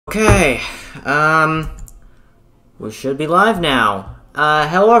Okay, we should be live now.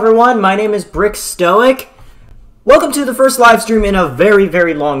 Hello everyone, my name is Brick Stoic. Welcome to the first live stream in a very,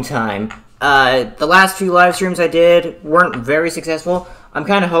 very long time. The last few live streams I did weren't very successful. I'm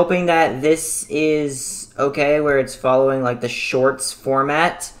kind of hoping that this is okay, where it's following, like, the shorts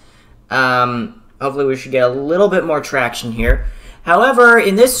format. Hopefully we should get a little bit more traction here. However,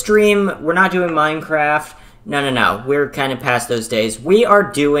 in this stream, we're not doing Minecraft. No. We're kind of past those days. We are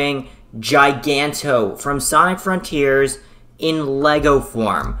doing Giganto from Sonic Frontiers in Lego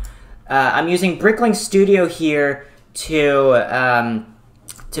form. I'm using Bricklink Studio here to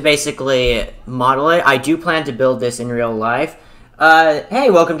basically model it. I do plan to build this in real life.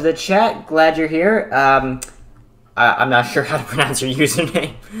 Hey, welcome to the chat. Glad you're here. I'm not sure how to pronounce your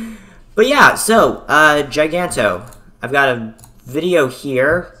username. But yeah, so, Giganto. I've got a video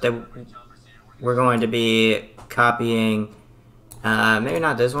here that we're going to be copying. Maybe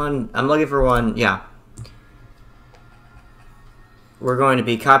not this one. I'm looking for one. Yeah. We're going to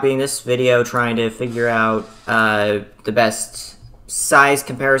be copying this video, trying to figure out the best size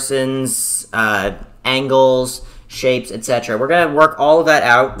comparisons, angles, shapes, etc. We're going to work all of that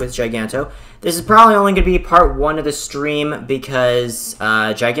out with Giganto. This is probably only going to be part one of the stream because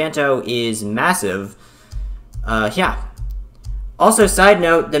Giganto is massive. Yeah. Also, side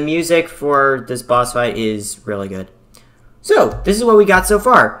note, the music for this boss fight is really good. So, this is what we got so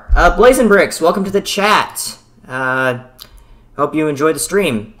far. Blazing Bricks, welcome to the chat. Hope you enjoyed the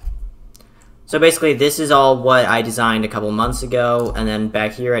stream. So basically, this is all what I designed a couple months ago, and then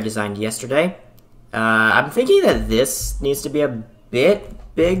back here I designed yesterday. I'm thinking that this needs to be a bit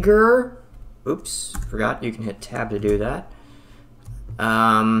bigger. Oops, forgot you can hit tab to do that.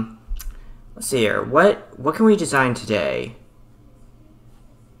 Let's see here. What can we design today?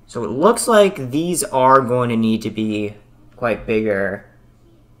 So it looks like these are going to need to be quite bigger.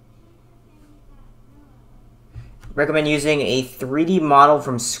 Recommend using a 3D model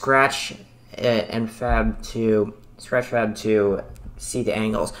from Scratch and Fab to see the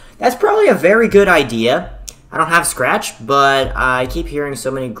angles. That's probably a very good idea. I don't have Scratch, but I keep hearing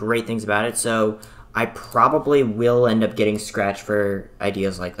so many great things about it, so I probably will end up getting Scratch for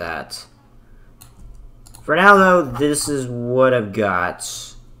ideas like that. For now, though, this is what I've got.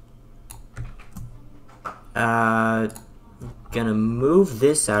 Gonna move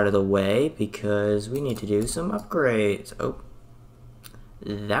this out of the way because we need to do some upgrades. Oh,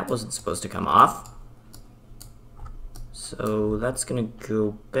 that wasn't supposed to come off. So that's gonna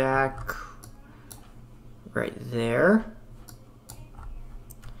go back right there.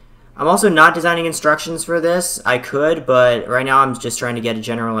 I'm also not designing instructions for this. I could, but right now I'm just trying to get a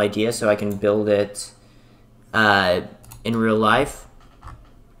general idea so I can build it in real life.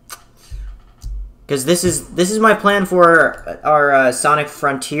 Because this is my plan for our Sonic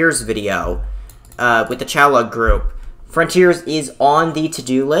Frontiers video with the Chowlug group. Frontiers is on the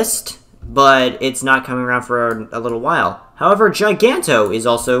to-do list, but it's not coming around for a little while. However, Giganto is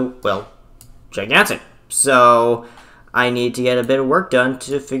also, well, gigantic. So I need to get a bit of work done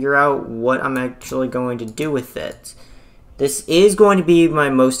to figure out what I'm actually going to do with it. This is going to be my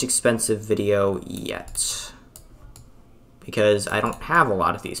most expensive video yet, because I don't have a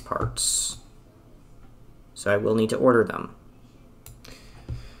lot of these parts. So I will need to order them.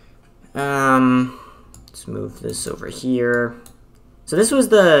 Let's move this over here. So this was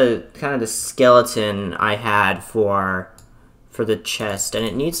the kind of the skeleton I had for the chest, and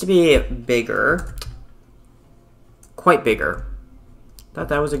it needs to be bigger. Quite bigger. Thought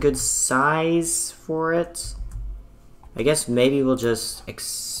that was a good size for it. I guess maybe we'll just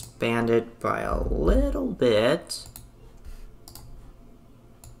expand it by a little bit.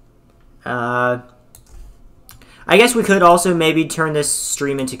 I guess we could also maybe turn this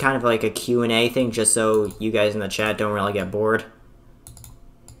stream into kind of like a Q&A thing, just so you guys in the chat don't really get bored.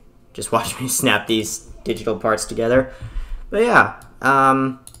 Just watch me snap these digital parts together. But yeah,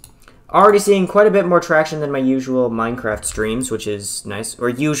 already seeing quite a bit more traction than my usual Minecraft streams, which is nice. Or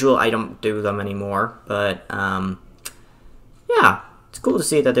usual, I don't do them anymore, but yeah, it's cool to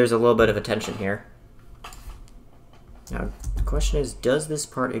see that there's a little bit of attention here. Now, the question is, does this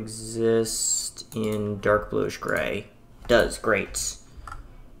part exist in dark bluish gray? It does, great.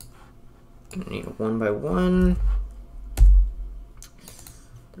 Gonna need a 1x1.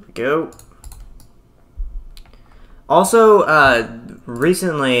 There we go. Also,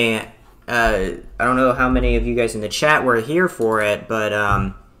 recently, I don't know how many of you guys in the chat were here for it, but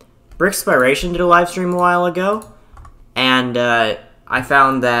Brickspiration did a live stream a while ago, and I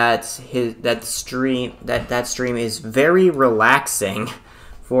found that that stream is very relaxing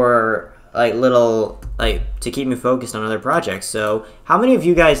for like little like to keep me focused on other projects. So how many of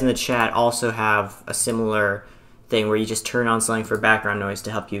you guys in the chat also have a similar thing where you just turn on something for background noise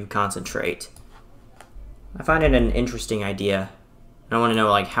to help you concentrate? I find it an interesting idea. I want to know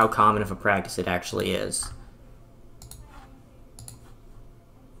like how common of a practice it actually is.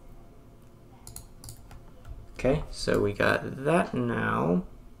 Okay, so we got that now.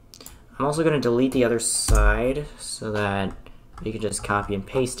 I'm also going to delete the other side so that we can just copy and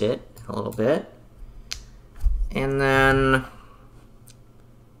paste it a little bit. And then,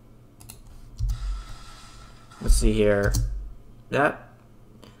 let's see here. That's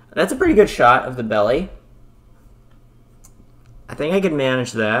a pretty good shot of the belly. I think I could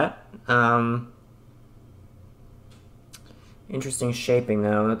manage that. Interesting shaping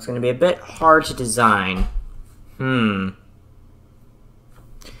though. It's going to be a bit hard to design. I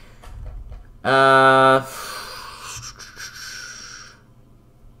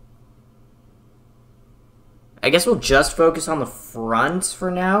guess we'll just focus on the front for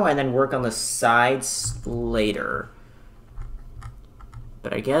now and then work on the sides later.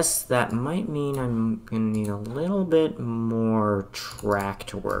 But I guess that might mean I'm gonna need a little bit more track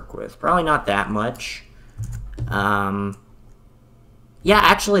to work with. Probably not that much. Yeah,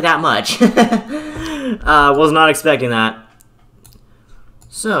 actually that much. Was not expecting that.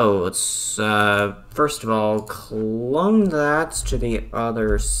 So, let's, first of all, clone that to the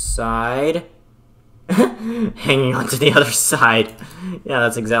other side. Hanging on to the other side. Yeah,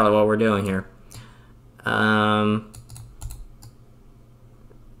 that's exactly what we're doing here. Now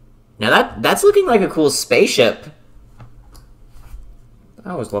that's looking like a cool spaceship.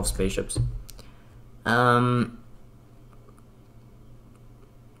 I always love spaceships. And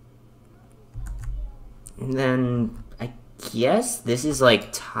then I guess this is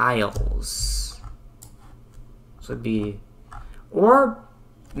like tiles. So it'd be, or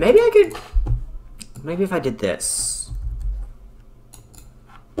maybe I could, maybe if I did this.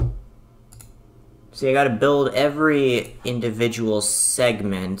 See, I gotta build every individual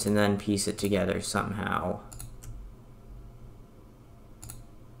segment and then piece it together somehow.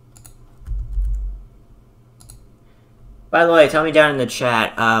 By the way, tell me down in the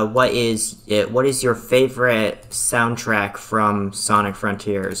chat, what is your favorite soundtrack from Sonic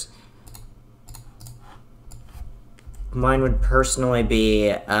Frontiers? Mine would personally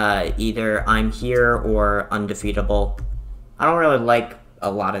be either I'm Here or Undefeatable. I don't really like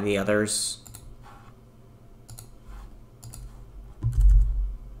a lot of the others.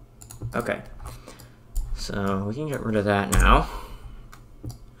 Okay, so we can get rid of that now.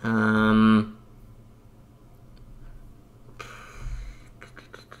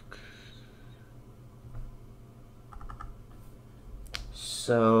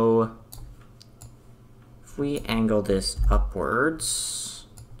 So if we angle this upwards,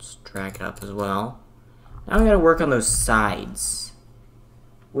 let's drag it up as well. Now we gotta work on those sides,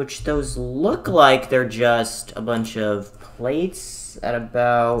 which those look like they're just a bunch of plates at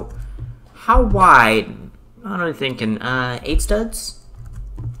about, how wide? I'm only thinking 8 studs?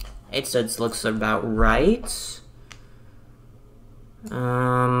 8 studs looks about right. Let's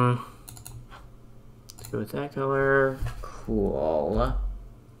go with that color. Cool.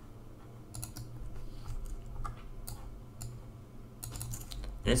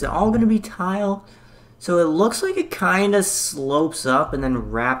 Is it all going to be tile? So it looks like it kind of slopes up and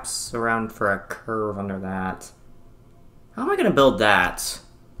then wraps around for a curve under that. How am I going to build that?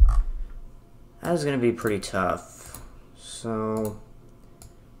 That is going to be pretty tough. So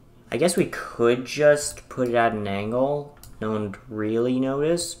I guess we could just put it at an angle. No one would really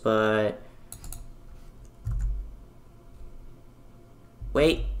notice, but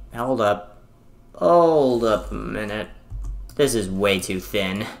wait, hold up. Hold up a minute. This is way too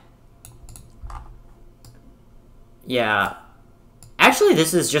thin. Yeah. Actually,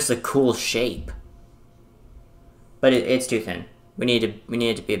 this is just a cool shape. But it's too thin. We need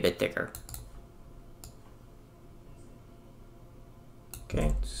it to be a bit thicker. Okay,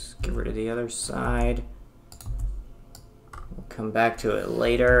 let's get rid of the other side. We'll come back to it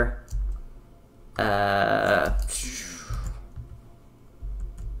later.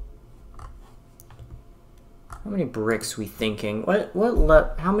 How many bricks we thinking?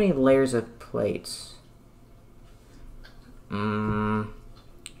 How many layers of plates? Not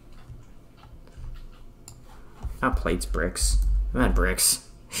plates, bricks. I meant bricks.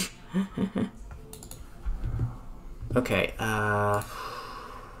 Okay,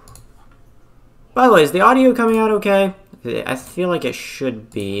 by the way, is the audio coming out okay? I feel like it should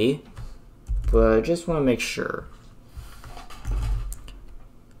be, but I just want to make sure.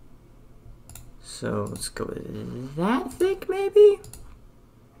 So let's go with that thick, maybe?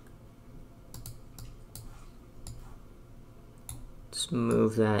 Let's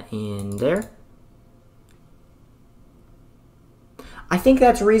move that in there. I think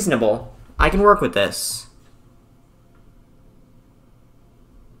that's reasonable. I can work with this.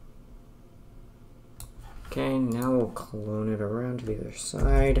 Okay, now we'll clone it around to the other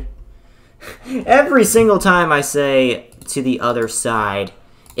side. Every single time I say to the other side,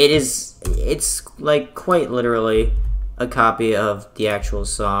 it's like quite literally a copy of the actual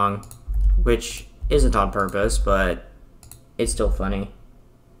song, which isn't on purpose, but it's still funny.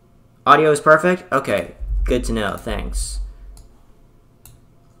 Audio is perfect? Okay, good to know, thanks.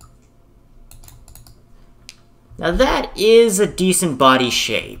 Now that is a decent body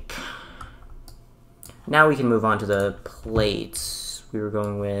shape. Now we can move on to the plates. We were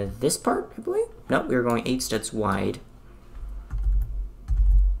going with this part, I believe? No, we were going 8 steps wide.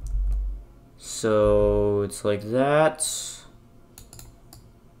 So it's like that. It's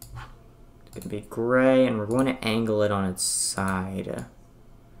gonna be gray, and we're going to angle it on its side.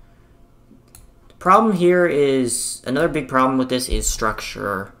 The problem here is, another big problem with this is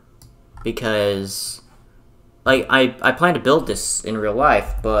structure, because like I plan to build this in real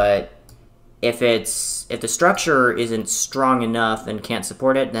life, but if the structure isn't strong enough and can't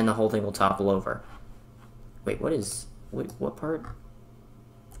support it, then the whole thing will topple over. Wait, what part?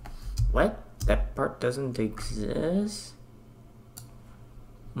 What? That part doesn't exist?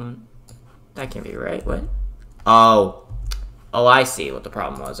 That can't be right. What? Oh, I see what the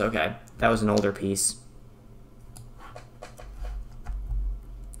problem was. Okay, that was an older piece.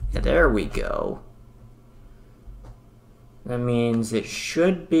 Yeah, there we go. That means it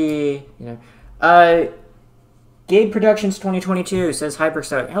should be, you know. Gabe Productions 2022 says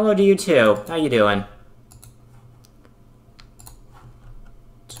Hyperstock. Hello to you too. How you doing?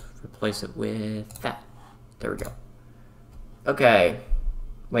 Let's replace it with that. There we go. Okay.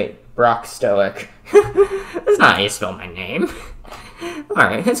 Wait, Brock Stoic. That's not how you spell my name.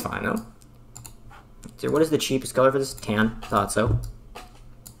 Alright, it's fine though. So what is the cheapest color for this? Tan. Thought so.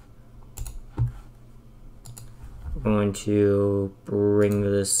 Going to bring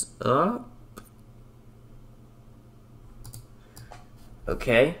this up.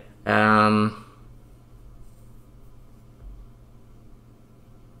 Okay. So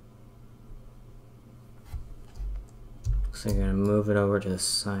I'm gonna move it over to the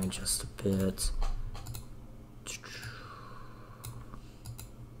side just a bit.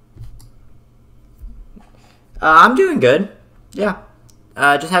 I'm doing good. Yeah.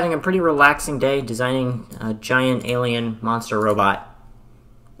 Just having a pretty relaxing day designing a giant alien monster robot.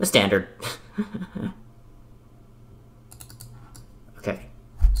 The standard. Okay.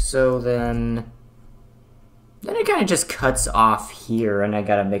 So then it kind of just cuts off here, and I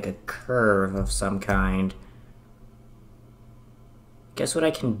gotta make a curve of some kind. Guess what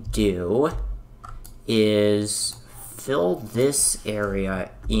I can do is fill this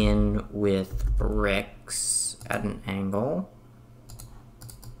area in with bricks at an angle.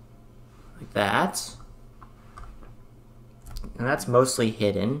 Like that. And that's mostly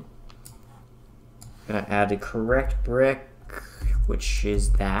hidden. Gonna add the correct brick, which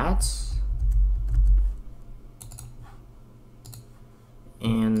is that.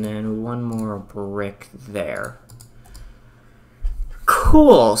 And then one more brick there.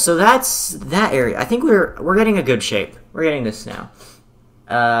 Cool. So that's that area. I think we're getting a good shape. We're getting this now.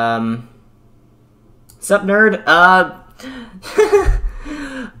 Sup, nerd?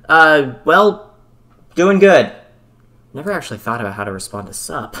 Well, doing good. Never actually thought about how to respond to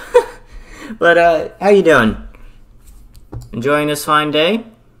sup. But, how you doing? Enjoying this fine day?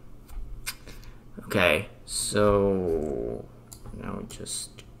 Okay, so now we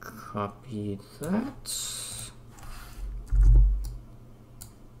just copy that.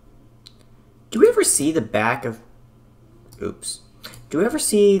 Do we ever see the back of... Oops. Do we ever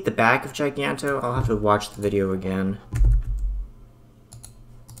see the back of Giganto? I'll have to watch the video again.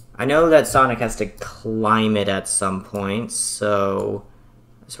 I know that Sonic has to climb it at some point, so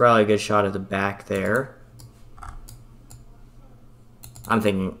it's probably a good shot of the back there. I'm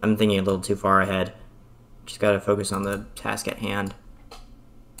thinking a little too far ahead. Just gotta focus on the task at hand.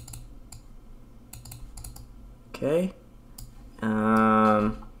 Okay.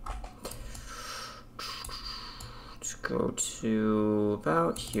 Let's go to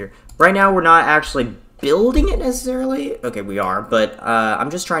about here. Right now we're not actually building it necessarily. Okay, we are, but I'm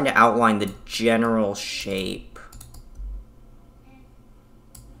just trying to outline the general shape.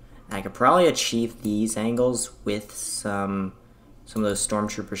 And I could probably achieve these angles with some of those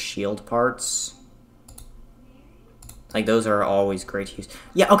Stormtrooper shield parts. Like, those are always great to use.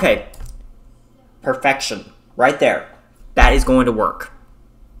 Yeah, okay. Perfection. Right there. That is going to work.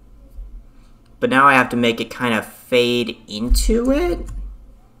 but now I have to make it kind of fade into it.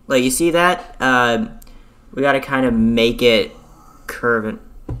 Like, you see that? We gotta kind of make it curve.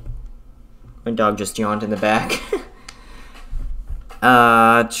 My dog just yawned in the back.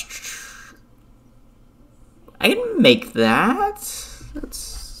 I can make that.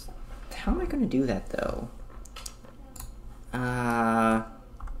 How am I gonna do that, though?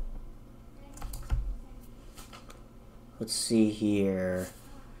 Let's see here.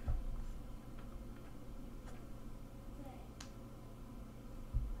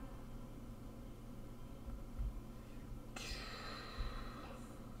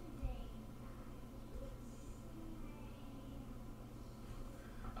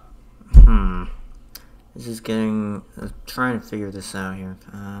 This is getting... I'm trying to figure this out here.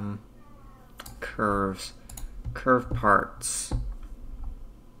 Curves. Curve parts.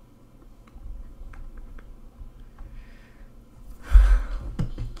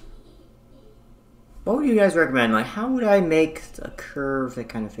 What would you guys recommend? Like, how would I make a curve that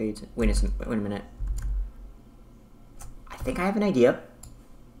kind of fades? Wait a minute. I think I have an idea.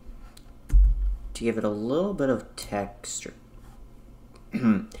 To give it a little bit of texture.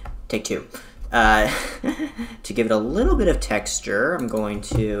 Take two. To give it a little bit of texture, I'm going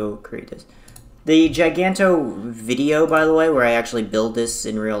to create this. The Giganto video, by the way, where I actually build this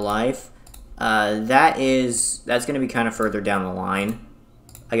in real life, that's going to be kind of further down the line.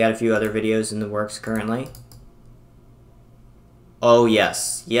 I got a few other videos in the works currently. Oh,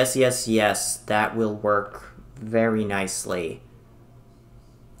 yes. Yes. That will work very nicely.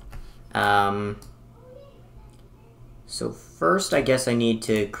 So first, I guess I need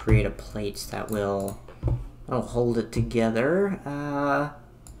to create a plate that will hold it together.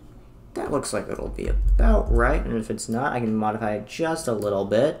 That looks like it'll be about right, and if it's not, I can modify it just a little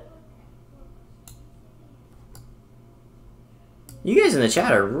bit. You guys in the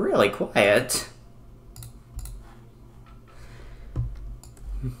chat are really quiet.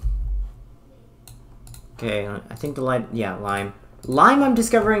 Okay, I think the lime, yeah, lime. Lime, I'm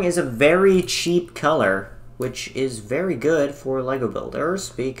discovering, is a very cheap color, which is very good for LEGO builders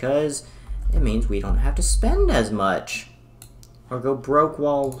because it means we don't have to spend as much or go broke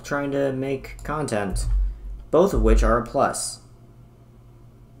while trying to make content, both of which are a plus.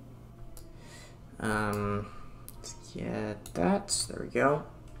 Let's get that. There we go.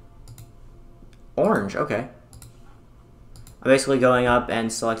 Orange, okay. I'm basically going up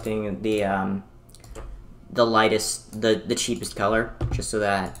and selecting the lightest, the cheapest color, just so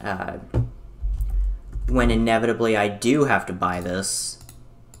that when inevitably I do have to buy this,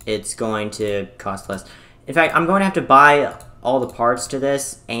 it's going to cost less. In fact, I'm going to have to buy all the parts to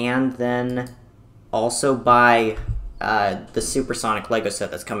this, and then also buy the Supersonic Lego set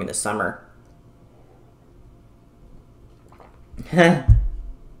that's coming this summer.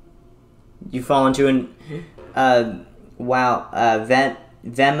 You fall into an... wow,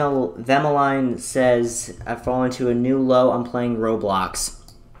 Vemeline says, I've fallen into a new low, I'm playing Roblox.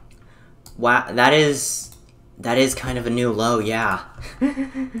 Wow, that is kind of a new low, yeah.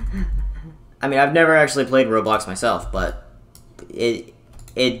 I mean, I've never actually played Roblox myself, but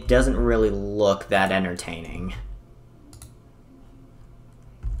it doesn't really look that entertaining.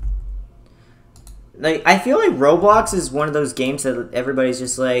 Like, I feel like Roblox is one of those games that everybody's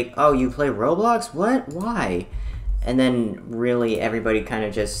just like, oh, you play Roblox? What? Why? And then really everybody kind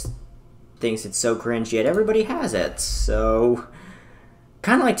of just thinks it's so cringe, yet everybody has it. So,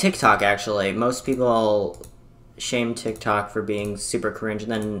 kind of like TikTok, actually. Most people shame TikTok for being super cringe,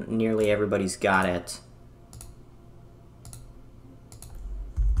 and then nearly everybody's got it.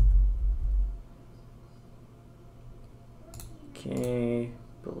 Okay,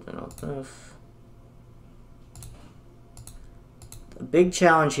 building up enough. The big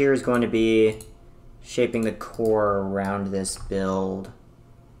challenge here is going to be shaping the core around this build.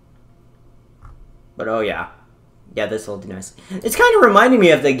 But oh yeah. Yeah, this will do nice. It's kind of reminding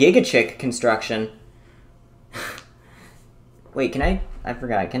me of the Giga Chick construction. Wait, I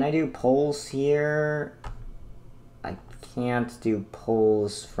forgot. Can I do polls here? I can't do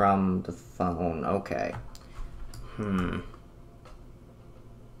polls from the phone. Okay.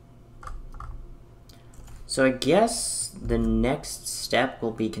 So I guess the next step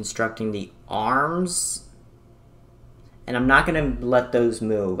will be constructing the arms. And I'm not gonna let those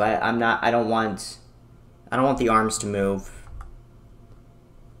move. I don't want the arms to move.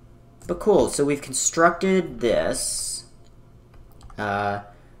 But cool, so we've constructed this. Oh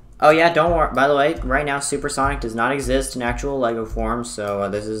yeah, don't worry, by the way, right now Supersonic does not exist in actual LEGO form, so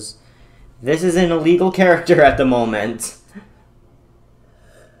this is an illegal character at the moment.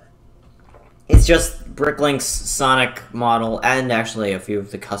 It's just Bricklink's Sonic model, and actually a few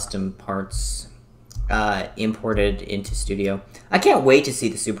of the custom parts imported into Studio. I can't wait to see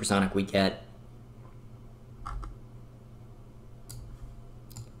the Supersonic we get.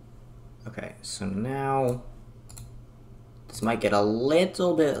 Okay, so now this might get a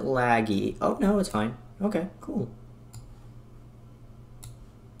little bit laggy. Oh, no, it's fine. Okay, cool.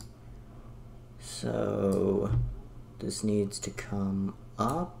 So this needs to come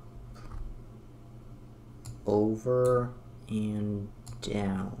up, over, and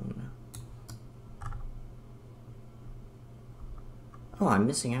down. Oh, I'm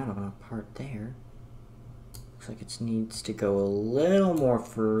missing out on a part there. Looks like it needs to go a little more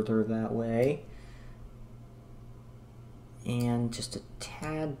further that way. And just a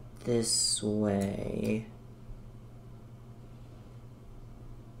tad this way.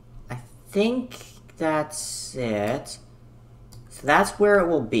 I think that's it. So that's where it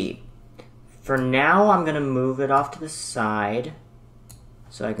will be. For now, I'm going to move it off to the side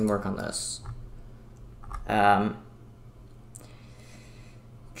so I can work on this.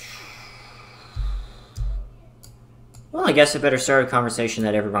 Well, I guess I better start a conversation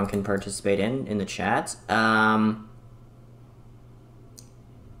that everyone can participate in the chat. The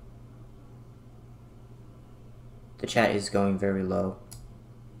chat is going very low.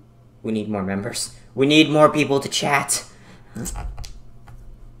 We need more members. We need more people to chat. Let's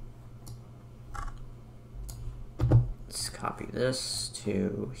copy this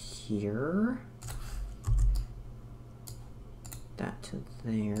to here. That to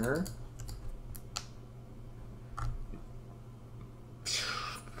there.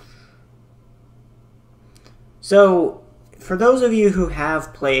 So, for those of you who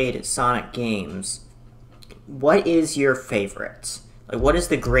have played Sonic games, what is your favorite? Like, what is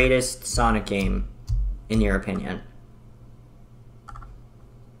the greatest Sonic game, in your opinion?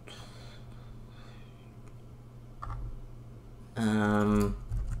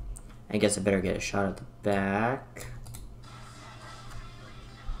 I guess I better get a shot at the back.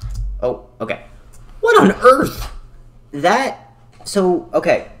 Oh, okay. What on earth?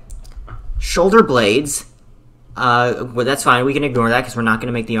 Okay. Shoulder blades. Well, that's fine. We can ignore that because we're not going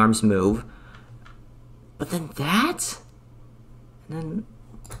to make the arms move. But then that? And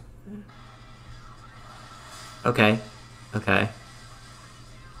then... Okay. Okay.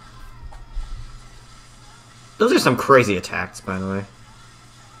 Those are some crazy attacks, by the way.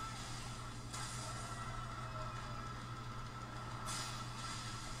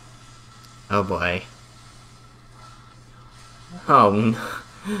 Oh boy. Oh no.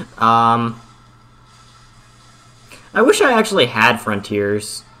 I wish I actually had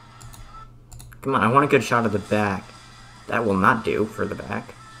Frontiers. Come on, I want a good shot of the back. That will not do for the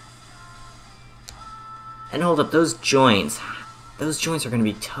back. And hold up, those joints. Those joints are going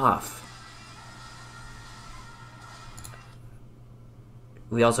to be tough.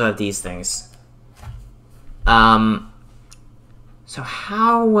 We also have these things. So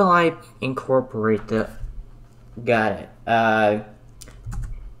how will I incorporate the... Got it.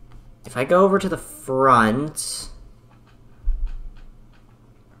 If I go over to the front...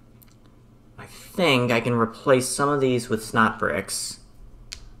 I think I can replace some of these with snot bricks.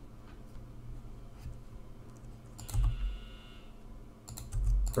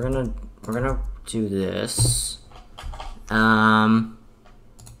 We're gonna do this.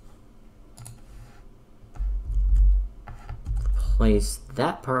 Place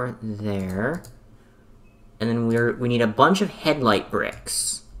that part there, and then we need a bunch of headlight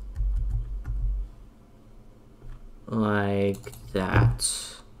bricks, like that.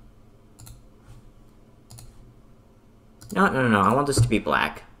 No, I want this to be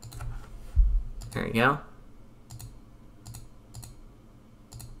black. There we go.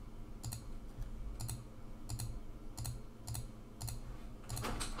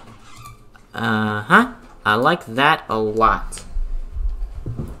 I like that a lot.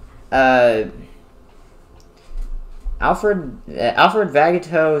 Alfred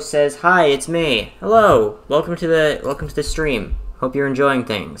Vagato says, "Hi, it's me. Hello. Welcome to the stream. Hope you're enjoying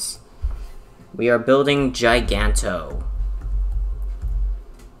things. We are building Giganto.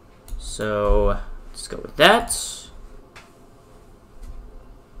 So, let's go with that.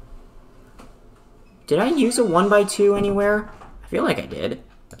 Did I use a 1x2 anywhere? I feel like I did,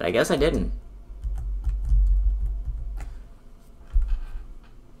 but I guess I didn't.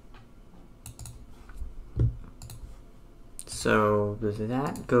 So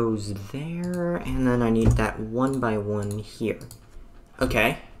that goes there, and then I need that 1x1 here.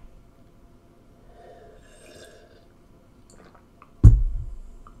 Okay.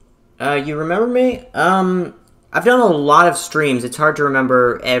 You remember me? I've done a lot of streams. It's hard to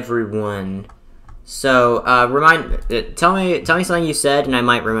remember everyone. So, tell me something you said, and I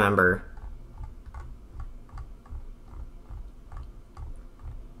might remember.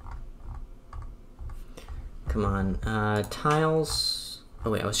 Come on, tiles.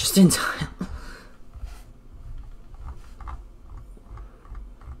 Oh wait, I was just in tile.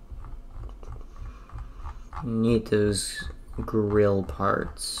 Need those grill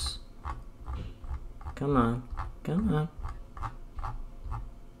parts. Come on, come on.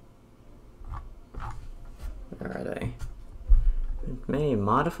 Where are they? Maybe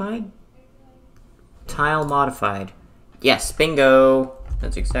modified? Tile modified. Yes, bingo!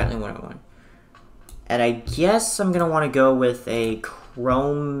 That's exactly what I want. And I guess I'm gonna want to go with a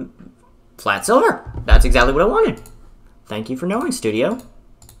chrome flat silver. That's exactly what I wanted. Thank you for knowing, Studio.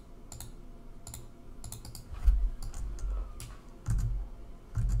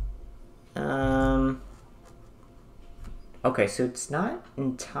 Okay, so it's not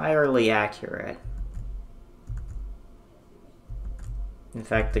entirely accurate. In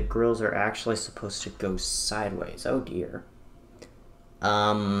fact, the grills are actually supposed to go sideways. Oh dear.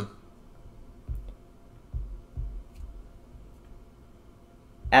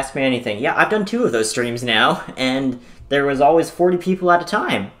 Ask me anything. Yeah, I've done 2 of those streams now, and there was always 40 people at a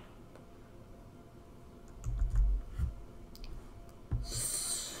time.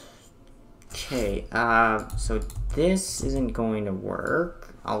 Okay, so this isn't going to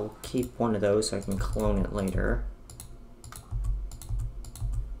work. I'll keep one of those so I can clone it later.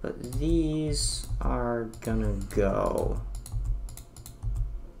 But these are gonna go.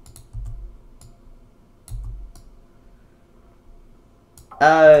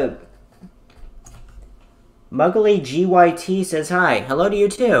 Muggly GYT says hi. Hello to you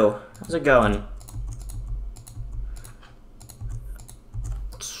too. How's it going?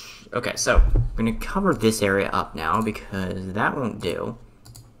 Okay, so I'm gonna cover this area up now because that won't do.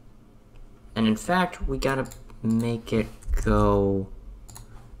 And in fact, we gotta make it go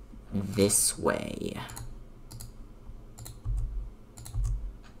this way.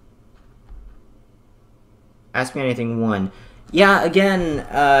 Ask me anything 1. Yeah, again,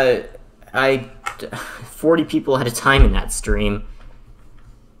 40 people at a time in that stream.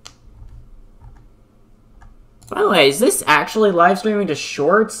 By the way, is this actually live streaming to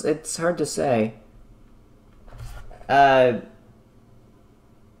shorts? It's hard to say.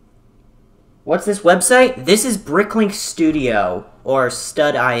 What's this website? This is Bricklink Studio, or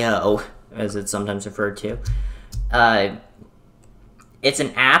studi.io, as it's sometimes referred to. It's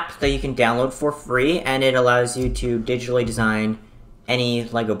an app that you can download for free, and it allows you to digitally design any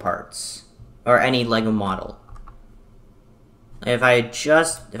Lego parts, or any Lego model. If I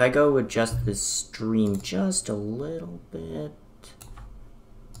go with just the stream just a little bit,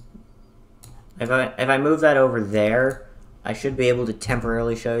 if I move that over there, I should be able to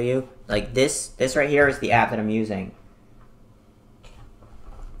temporarily show you. Like this right here is the app that I'm using.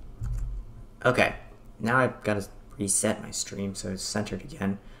 Okay, now I've got to reset my stream so it's centered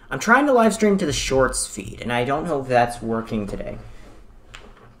again. I'm trying to live stream to the shorts feed, and I don't know if that's working today.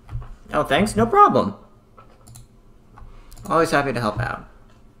 Oh, thanks, no problem. Always happy to help out.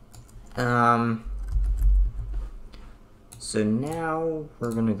 So now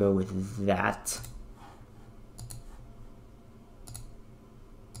we're gonna go with that.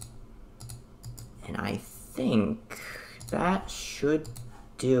 And I think that should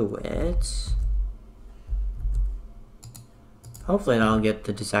do it. Hopefully that'll get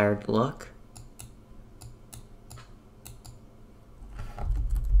the desired look.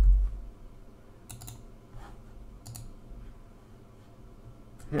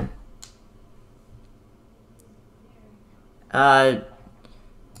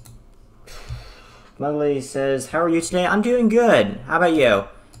 Muggly says, how are you today? I'm doing good. How about you?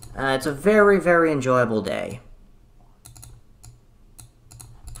 It's a very, very enjoyable day.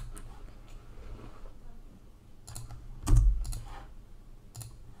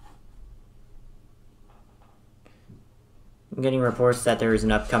 I'm getting reports that there is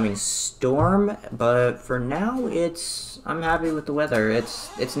an upcoming storm, but for now, I'm happy with the weather.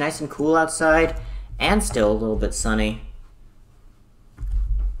 It's nice and cool outside, and still a little bit sunny.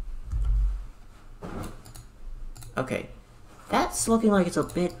 Okay, that's looking like it's a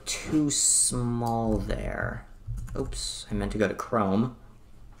bit too small there. Oops, I meant to go to Chrome.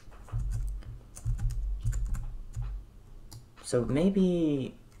 So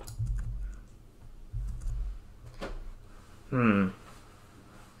maybe...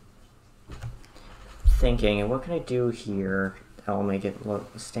 Thinking, what can I do here that will make it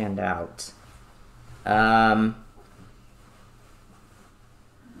stand out?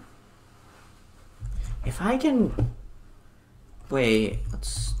 If I can... Wait,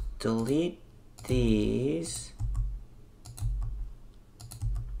 let's delete these.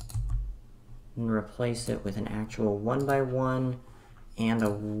 And replace it with an actual 1x1 and a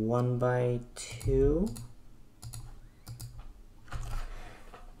 1x2.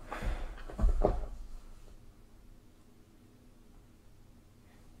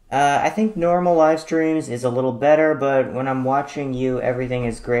 I think normal live streams is a little better, but when I'm watching you, everything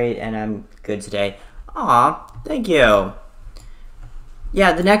is great, and I'm good today. Aw, thank you.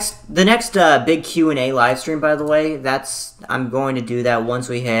 Yeah, the next big Q&A live stream, by the way, I'm going to do that once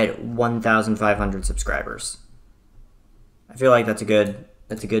we hit 1,500 subscribers. I feel like that's a good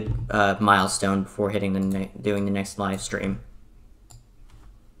milestone before hitting doing the next live stream.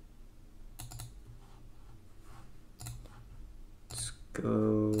 Let's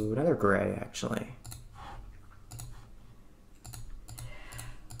go another gray, actually.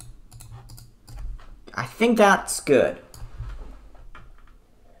 I think that's good.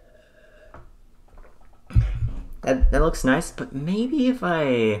 That looks nice, but maybe if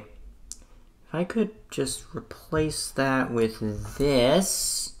I could just replace that with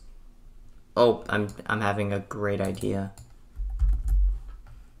this. Oh, I'm having a great idea.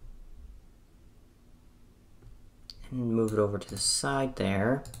 And move it over to the side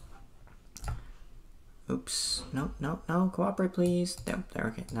there. Oops. No, cooperate please. No, there,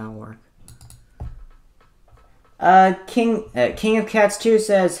 okay, that'll work. King of Cats 2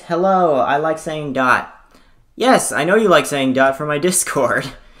 says, hello, I like saying dot. Yes, I know you like saying dot from my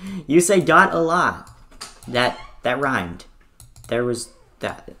Discord. You say dot a lot. That rhymed. There was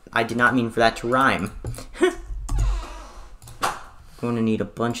that. I did not mean for that to rhyme. Going to need a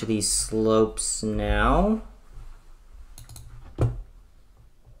bunch of these slopes now.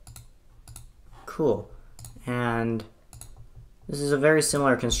 Cool. And this is a very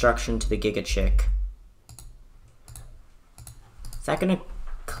similar construction to the Giga Chick. Is that going to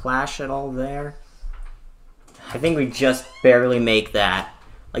clash at all there? I think we just barely make that.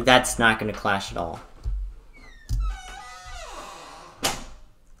 Like, that's not going to clash at all.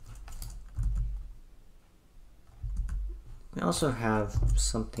 We also have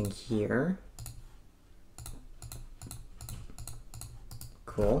something here.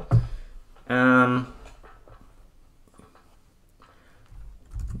 Cool. Now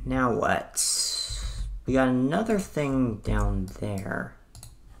what? We got another thing down there.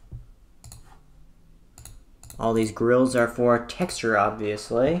 All these grills are for texture,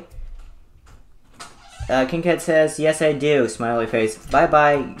 obviously. King Cat says, yes I do, smiley face.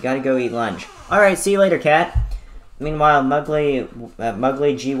 Bye-bye, gotta go eat lunch. Alright, see you later, Cat. Meanwhile, Mugly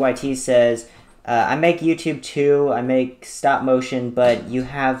GYT says, I make YouTube too, I make stop motion, but you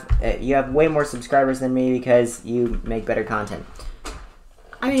have way more subscribers than me because you make better content.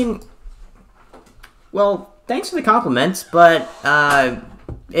 I mean, well, thanks for the compliments, but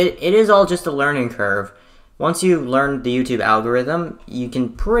it is all just a learning curve. Once you learn the YouTube algorithm, you can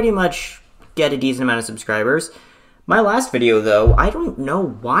pretty much get a decent amount of subscribers. My last video, though, I don't know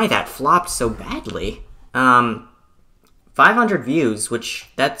why that flopped so badly. 500 views, which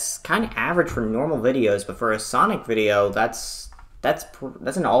that's kind of average for normal videos, but for a Sonic video, that's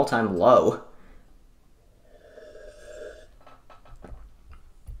an all-time low.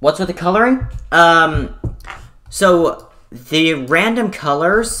 What's with the coloring? So the random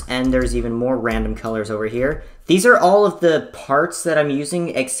colors, and there's even more random colors over here, these are all of the parts that I'm using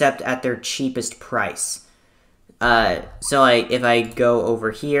except at their cheapest price. So if I go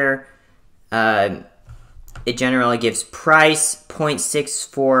over here, it generally gives price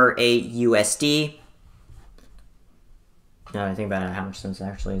 0.648 USD. Now I think about it, how much sense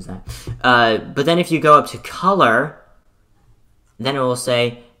actually is that? But then if you go up to color, then it will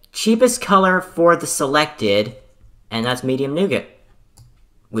say cheapest color for the selected, and that's medium nougat,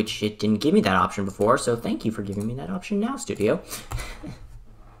 which it didn't give me that option before, so thank you for giving me that option now, Studio.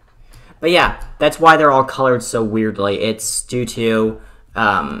 But yeah, that's why they're all colored so weirdly. It's due to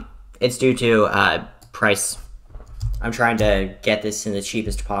price. I'm trying to get this in the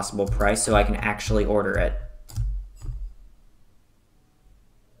cheapest possible price so I can actually order it.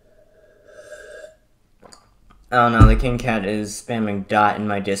 Oh no, the King Cat is spamming dot in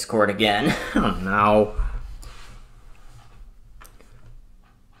my Discord again. Oh no.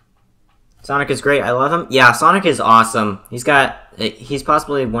 Sonic is great, I love him. Yeah, Sonic is awesome. He's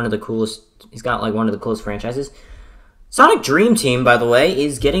possibly one of the coolest, he's got like one of the coolest franchises. Sonic Dream Team, by the way,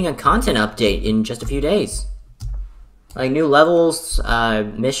 is getting a content update in just a few days. Like new levels,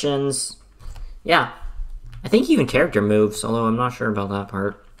 missions. Yeah. I think even character moves, although I'm not sure about that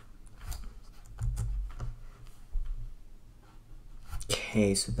part.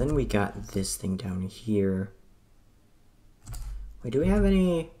 Okay, so then we got this thing down here. Wait, do we have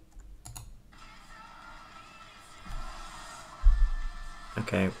any...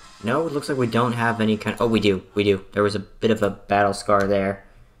 Okay, no, it looks like we don't have any kind of... Oh, we do. There was a bit of a battle scar there.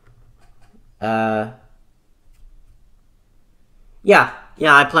 Yeah,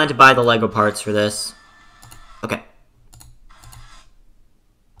 I plan to buy the Lego parts for this. Okay.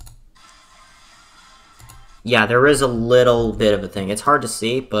 Yeah, there is a little bit of a thing. It's hard to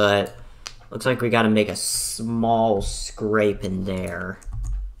see, but looks like we got to make a small scrape in there.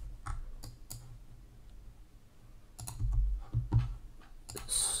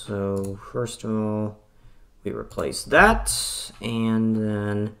 So first of all, we replace that, and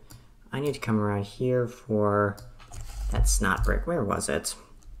then I need to come around here for that snot brick. Where was it?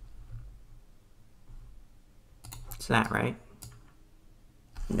 It's that, right?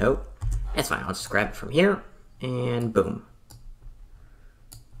 Nope. That's fine. I'll just grab it from here, and boom.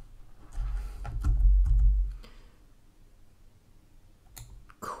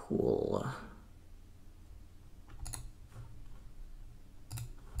 Cool.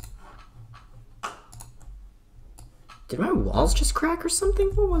 Did my walls just crack or something?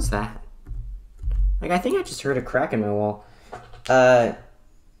 What was that? Like, I think I just heard a crack in my wall. A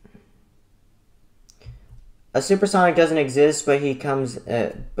supersonic doesn't exist, but he comes,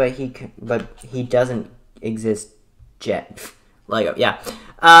 but he doesn't exist yet. Lego, yeah.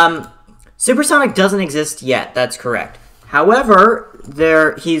 Supersonic doesn't exist yet. That's correct. However,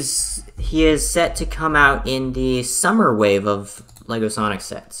 he is set to come out in the summer wave of Lego Sonic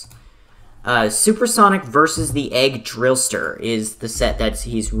sets. Supersonic versus the Egg Drillster is the set that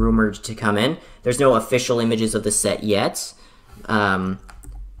he's rumored to come in. There's no official images of the set yet.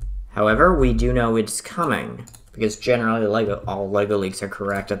 However, we do know it's coming, because generally all LEGO leaks are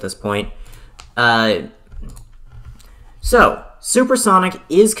correct at this point. So, Supersonic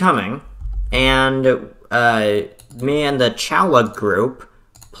is coming, and me and the Chowla group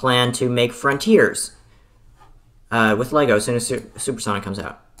plan to make Frontiers with LEGO as soon as Supersonic comes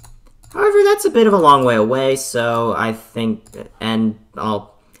out. However, that's a bit of a long way away, so I think,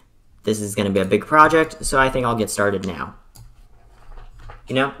 this is going to be a big project, so I think I'll get started now.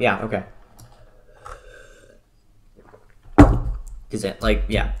 You know? Yeah, okay. Because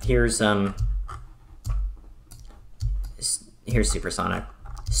here's Supersonic.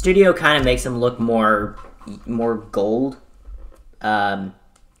 Studio kind of makes him look more gold. But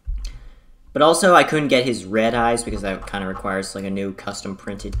also, I couldn't get his red eyes because that kind of requires like a new custom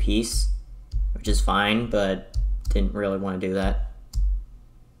printed piece, which is fine, but didn't really want to do that.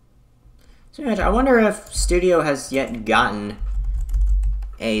 So I wonder if Studio has yet gotten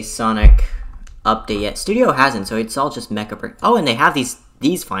a Sonic update yet. Studio hasn't, so it's all just Mecha Brick. Oh, and they have these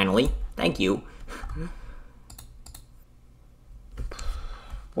finally. Thank you.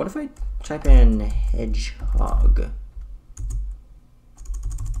 What if I type in Hedgehog?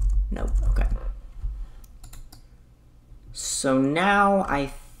 Nope, okay. So now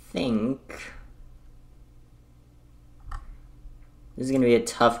I think this is going to be a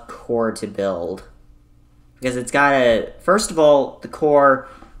tough core to build. Because it's got to, first of all, the core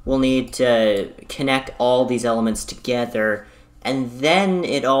will need to connect all these elements together, and then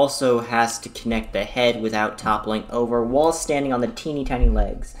it also has to connect the head without toppling over while standing on the teeny tiny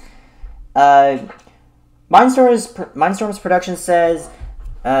legs. Mindstorm's production says,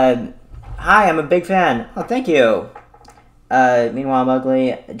 hi, I'm a big fan. Oh, thank you. Meanwhile,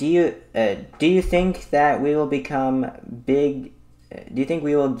 Mugly, do you think that we will become big? Do you think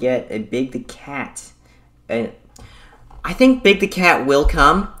we will get a Big the Cat? I think Big the Cat will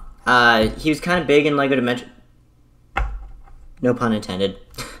come. He was kind of big in LEGO Dimension. No pun intended.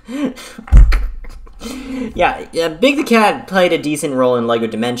 yeah, Big the Cat played a decent role in LEGO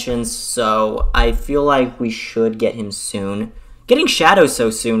Dimensions, so I feel like we should get him soon. Getting Shadow so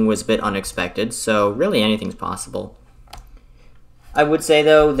soon was a bit unexpected, so really anything's possible. I would say,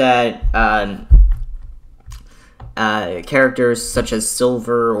 though, that characters such as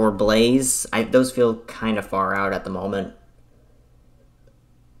Silver or Blaze, those feel kind of far out at the moment.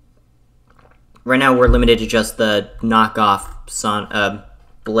 Right now, we're limited to just the knockoff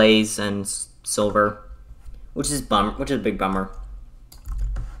Blaze and Silver, which is a big bummer.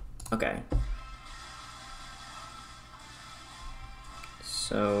 Okay.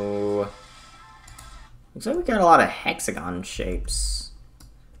 So looks like we got a lot of hexagon shapes.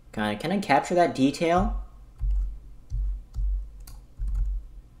 Can I capture that detail?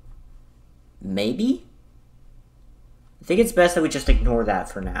 Maybe? I think it's best that we just ignore that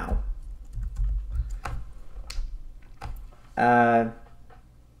for now.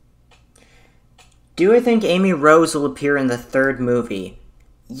 Do I think Amy Rose will appear in the third movie?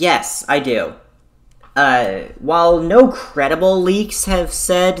 Yes, I do. While no credible leaks have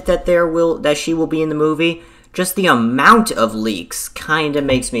said that she will be in the movie, just the amount of leaks kind of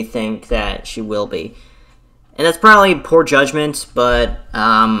makes me think that she will be. And that's probably poor judgment, but,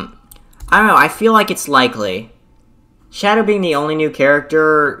 I don't know, I feel like it's likely. Shadow being the only new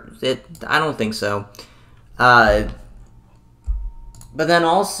character, I don't think so. But then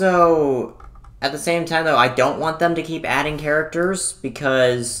also, At the same time, though, I don't want them to keep adding characters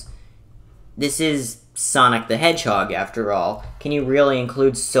because this is Sonic the Hedgehog, after all. Can you really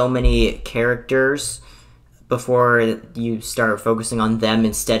include so many characters before you start focusing on them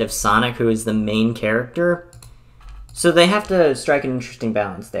instead of Sonic, who is the main character? So they have to strike an interesting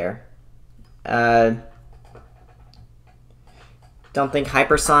balance there. Don't think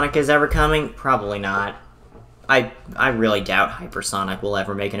Hypersonic is ever coming? Probably not. I really doubt Hypersonic will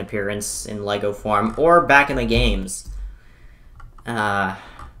ever make an appearance in LEGO form or back in the games. But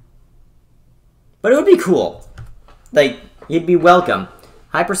it would be cool. Like, he'd be welcome.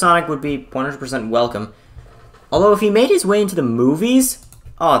 Hypersonic would be 100% welcome. Although if he made his way into the movies,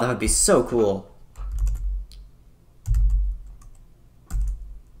 oh, that would be so cool.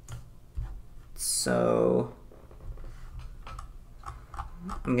 So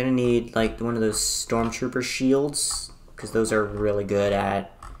I'm gonna need like one of those stormtrooper shields because those are really good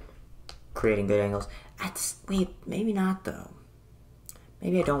at creating good angles. Wait, maybe not though.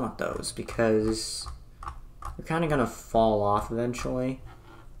 Maybe I don't want those because they're kind of gonna fall off eventually.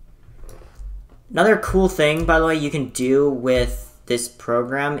 Another cool thing, by the way, you can do with this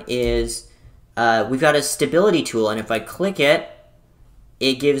program is we've got a stability tool, and if I click it,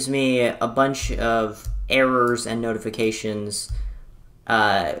 it gives me a bunch of errors and notifications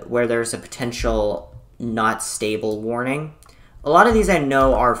where there's a potential not stable warning. A lot of these I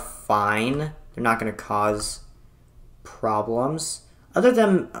know are fine. They're not going to cause problems. Other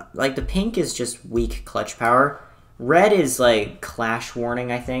than, like, the pink is just weak clutch power. Red is, like, clash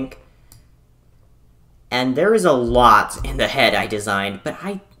warning, I think. And there is a lot in the head I designed, but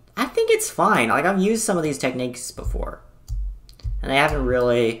I think it's fine. Like, I've used some of these techniques before. And they haven't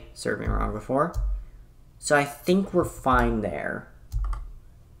really served me wrong before. So I think we're fine there.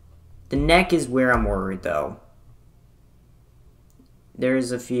 The neck is where I'm worried, though.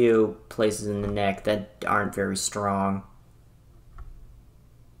 There's a few places in the neck that aren't very strong.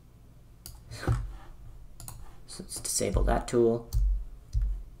 So let's disable that tool.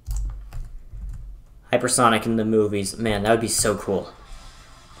 Hypersonic in the movies. Man, that would be so cool.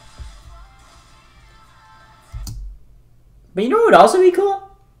 But you know what would also be cool?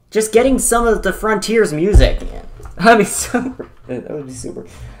 Just getting some of the Frontiers music. Man. That'd be so... That would be super.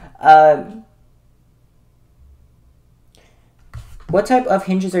 What type of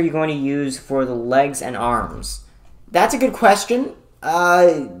hinges are you going to use for the legs and arms? That's a good question.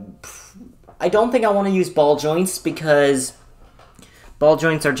 I don't think I want to use ball joints because ball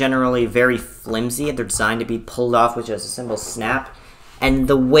joints are generally very flimsy. They're designed to be pulled off with just a simple snap. And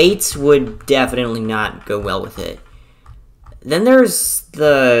the weights would definitely not go well with it. Then there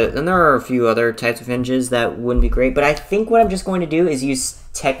are a few other types of hinges that wouldn't be great, but I think what I'm just going to do is use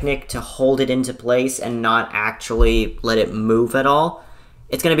Technic to hold it into place and not actually let it move at all.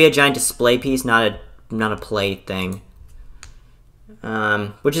 It's going to be a giant display piece, not a play thing,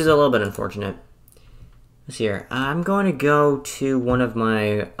 which is a little bit unfortunate. Let's see here. I'm going to go to one of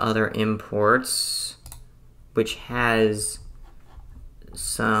my other imports, which has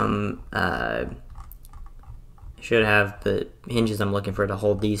some should have the hinges I'm looking for to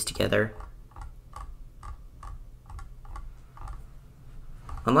hold these together.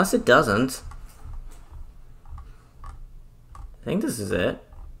 Unless it doesn't. I think this is it.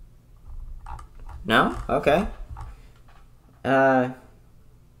 No? Okay. Do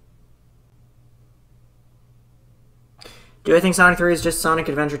I think Sonic 3 is just Sonic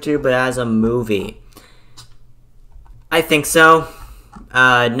Adventure 2, but as a movie? I think so.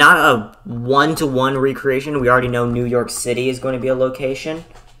 Not a one-to-one recreation. We already know New York City is going to be a location.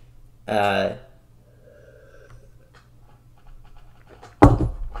 Yeah,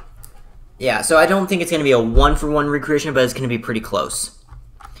 so I don't think it's going to be a one-for-one recreation, but it's going to be pretty close.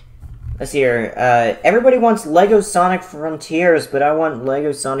 Let's see here. Everybody wants LEGO Sonic Frontiers, but I want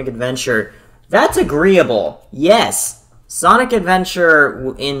LEGO Sonic Adventure. That's agreeable. Yes. Sonic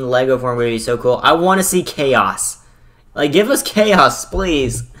Adventure in LEGO form would be so cool. I want to see chaos. Like, give us chaos,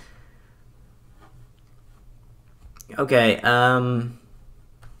 please. Okay,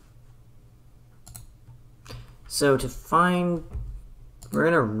 so to find... We're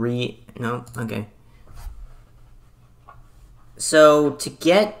gonna no, okay. So, to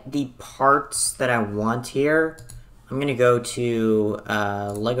get the parts that I want here, I'm gonna go to,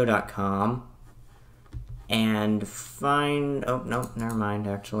 lego.com and find... Oh, no, never mind,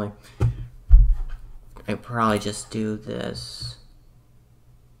 actually. I probably just do this.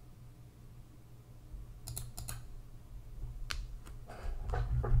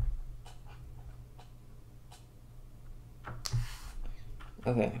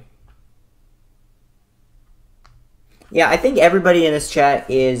 Okay. Yeah, I think everybody in this chat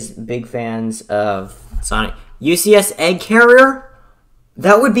is big fans of Sonic. UCS Egg Carrier?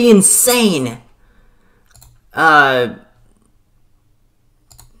 That would be insane!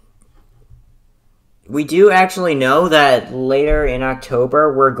 We do actually know that later in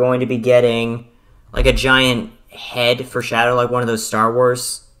October we're going to be getting like a giant head for Shadow, like one of those Star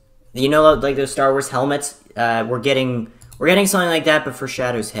Wars. You know, like those Star Wars helmets. We're getting something like that, but for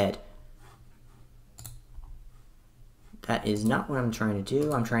Shadow's head. That is not what I'm trying to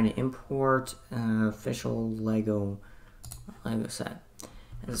do. I'm trying to import official Lego set.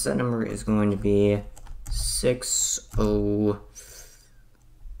 And the set number is going to be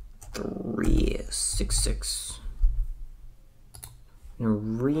 60366. I'm gonna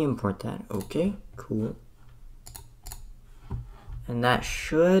re-import that. Okay, cool. And that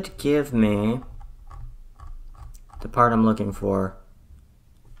should give me the part I'm looking for.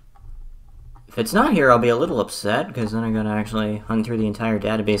 If it's not here, I'll be a little upset, because then I gotta actually hunt through the entire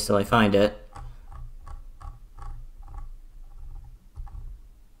database till I find it.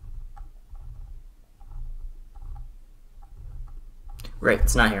 Right,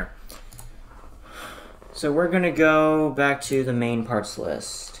 it's not here. So we're gonna go back to the main parts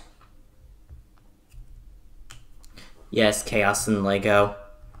list. Yes, Chaos in Lego.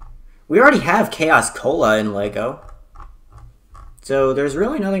 We already have Chaos Cola in Lego. So there's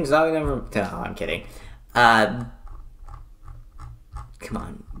really nothing stopping them from... No, I'm kidding. Come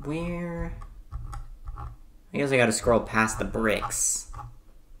on, where... I guess I gotta scroll past the bricks.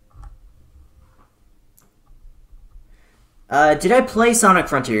 Did I play Sonic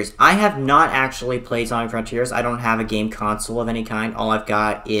Frontiers? I have not actually played Sonic Frontiers. I don't have a game console of any kind. All I've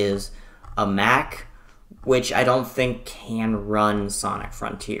got is a Mac, which I don't think can run Sonic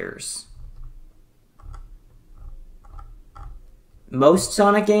Frontiers. Most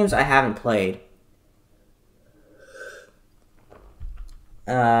Sonic games I haven't played.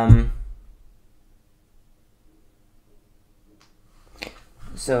 So,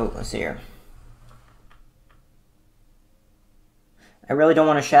 let's see here. I really don't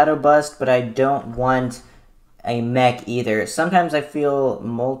want a Shadow Bust, but I don't want a mech either. Sometimes I feel a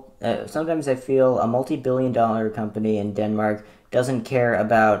multi-billion-dollar company in Denmark doesn't care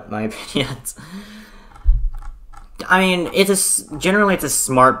about my opinions. I mean, generally it's a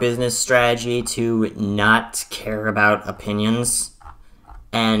smart business strategy to not care about opinions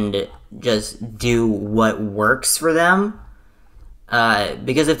and just do what works for them.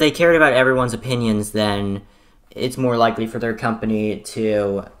 Because if they cared about everyone's opinions, then it's more likely for their company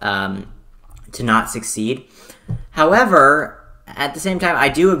to not succeed. However, at the same time, I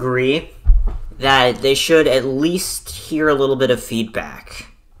do agree that they should at least hear a little bit of feedback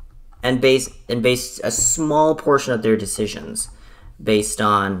and base a small portion of their decisions based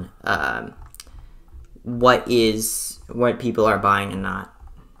on what people are buying and not.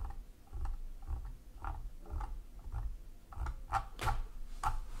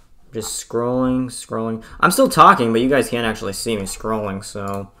 Just scrolling. I'm still talking, but you guys can't actually see me scrolling,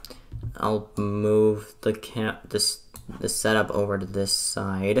 so I'll move the setup over to this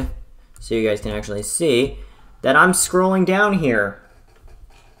side so you guys can actually see that I'm scrolling down here.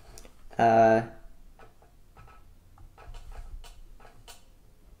 Oh,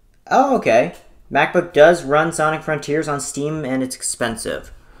 okay. MacBook does run Sonic Frontiers on Steam, and it's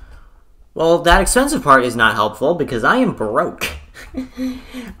expensive. Well, that expensive part is not helpful because I am broke.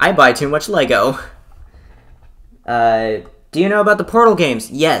 I buy too much Lego. Do you know about the Portal games?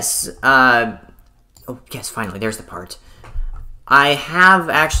 Yes. Oh, yes, finally, there's the part. I have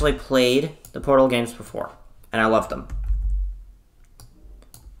actually played the Portal games before, and I loved them.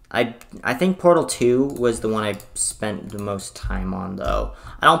 I think Portal 2 was the one I spent the most time on, though.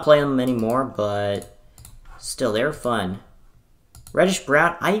 I don't play them anymore, but still, they're fun. Reddish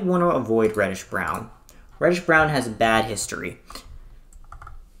Brown, I want to avoid Reddish Brown. Reddish Brown has a bad history.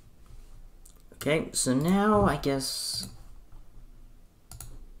 Okay, so now I guess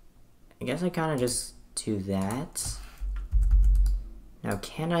I kind of just do that. Now,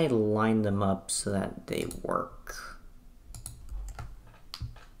 can I line them up so that they work?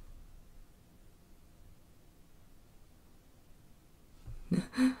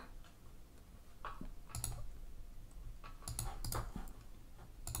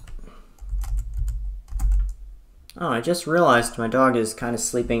 Oh, I just realized my dog is kind of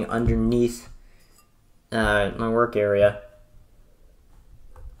sleeping underneath my work area.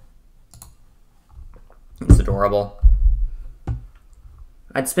 It's adorable.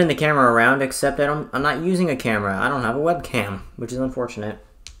 I'd spin the camera around, except I'm not using a camera. I don't have a webcam, which is unfortunate.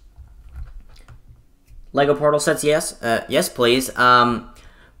 Lego Portal sets, yes? Yes, please.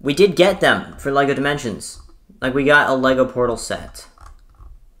 We did get them for LEGO Dimensions. Like, we got a Lego Portal set.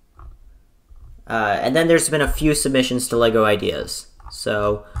 And then there's been a few submissions to Lego Ideas.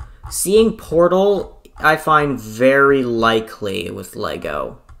 So, seeing Portal, I find very likely with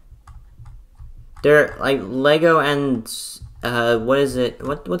Lego. They're, like, Lego and, what is it?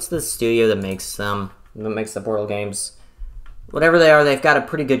 What's the studio that makes them? That makes the Portal games? Whatever they are, they've got a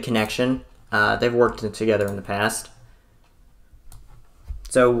pretty good connection. They've worked together in the past.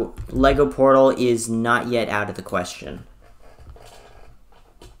 So, Lego Portal is not yet out of the question.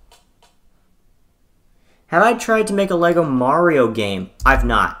 Have I tried to make a Lego Mario game? I've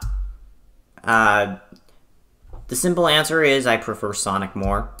not. The simple answer is I prefer Sonic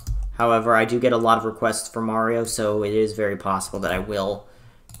more. However, I do get a lot of requests for Mario, so it is very possible that I will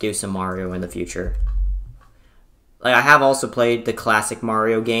do some Mario in the future. Like, I have also played the classic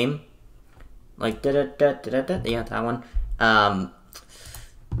Mario game. Like, yeah, that one.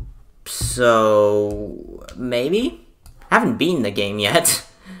 So, maybe? Haven't beaten the game yet,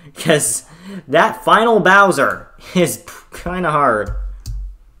 because that final Bowser is kind of hard.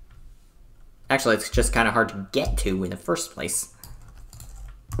 Actually, it's just kind of hard to get to in the first place.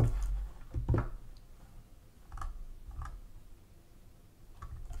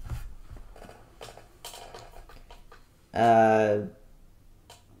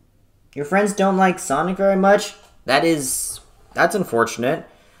 Your friends don't like Sonic very much? That's unfortunate.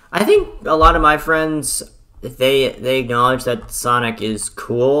 I think a lot of my friends, they acknowledge that Sonic is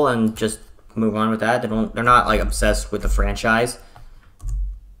cool and just move on with that. They're not like obsessed with the franchise.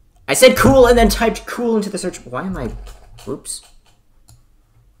 I said cool and then typed cool into the search. Why am I? Oops.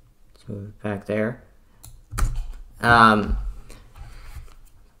 Let's move it back there.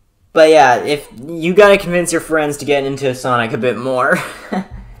 But yeah, if you gotta convince your friends to get into Sonic a bit more.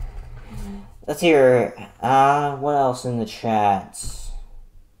 Let's hear. What else in the chat?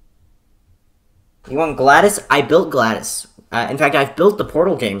 You want Gladys? I built Gladys. In fact, I've built the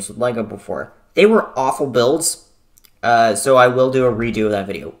Portal games with Lego before. They were awful builds, so I will do a redo of that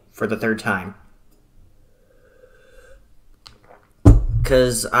video for the third time.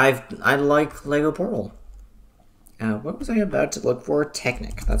 Because I like Lego Portal. What was I about to look for?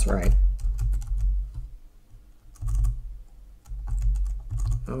 Technic, that's right.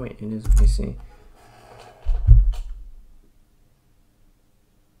 Oh wait, it is PC.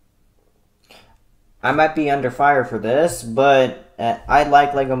 I might be under fire for this, but I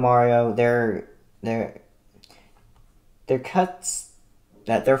like Lego Mario. They're cuts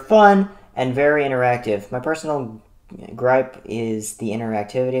that they're fun and very interactive. My personal gripe is the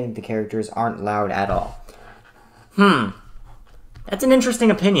interactivity. The characters aren't loud at all. That's an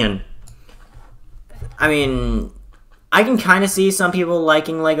interesting opinion. I mean, I can kind of see some people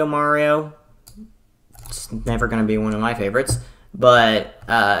liking Lego Mario. It's never going to be one of my favorites, but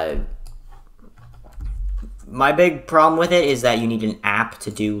my big problem with it is that you need an app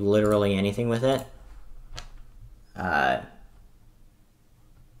to do literally anything with it.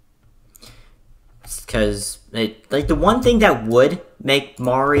 Because, like, the one thing that would make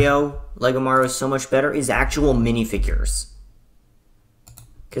Lego Mario so much better is actual minifigures.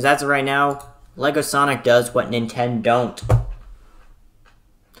 Because as of right now, Lego Sonic does what Nintendo don't. A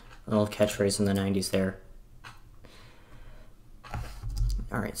little catchphrase from the 90s there.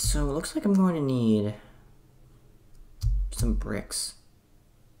 Alright, so it looks like I'm going to need some bricks.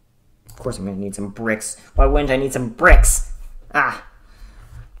 Of course I'm going to need some bricks. Why wouldn't I need some bricks? For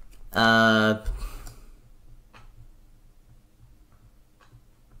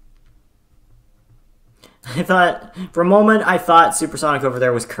a moment, I thought Supersonic over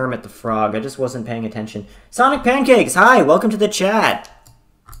there was Kermit the Frog. I just wasn't paying attention. Sonic Pancakes, hi, welcome to the chat.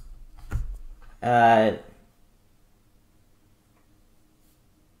 Not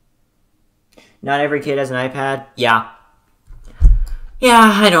every kid has an iPad. Yeah,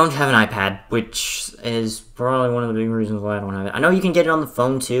 I don't have an iPad, which is probably one of the big reasons why I don't have it. I know you can get it on the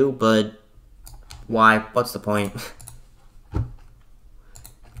phone too, but why? What's the point?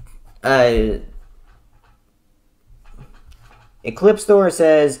 Eclipse Store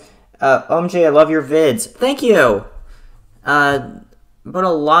says, OMJ, I love your vids. Thank you! Put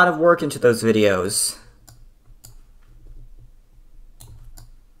a lot of work into those videos.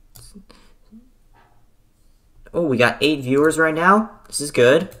 Oh, we got 8 viewers right now. This is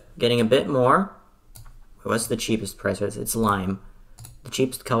good. Getting a bit more. What's the cheapest price? It's lime. The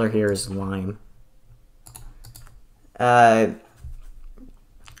cheapest color here is lime. Sonic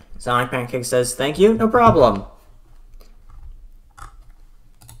Pancake says, thank you. No problem.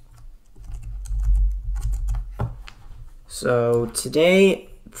 So today,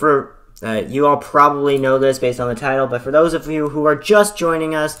 you all probably know this based on the title, but for those of you who are just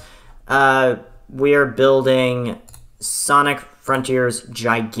joining us, we are building Sonic Frontiers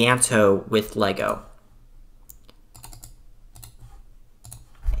Giganto with Lego.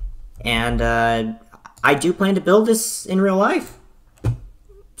 And I do plan to build this in real life.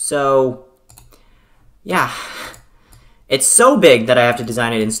 So, yeah. It's so big that I have to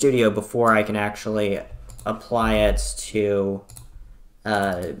design it in Studio before I can actually apply it to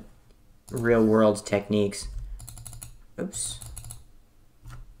real-world techniques. Oops.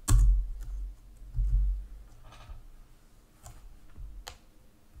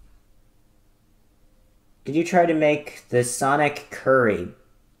 Did you try to make the Sonic curry?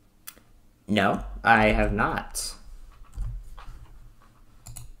 No, I have not.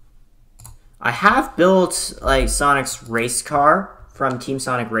 I have built, like, Sonic's race car from Team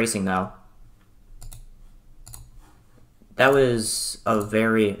Sonic Racing, though. That was a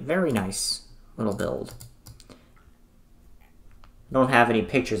very, very nice little build. Don't have any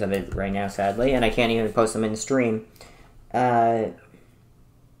pictures of it right now, sadly, and I can't even post them in the stream.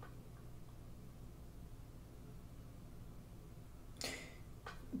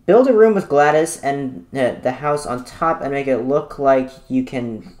 Build a room with Gladys and the house on top and make it look like you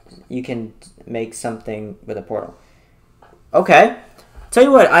can make something with a portal. Okay. Tell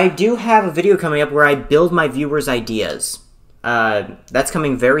you what, I do have a video coming up where I build my viewers' ideas. That's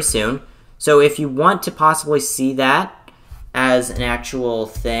coming very soon. So if you want to possibly see that as an actual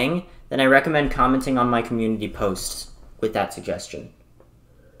thing, then I recommend commenting on my community posts with that suggestion.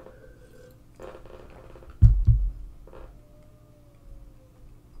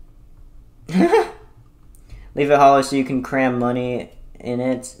 Leave it hollow so you can cram money in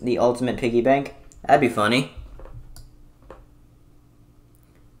it. The ultimate piggy bank. That'd be funny.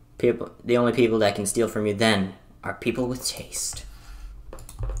 The only people that can steal from you then are people with taste.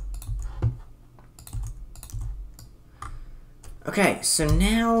 Okay, so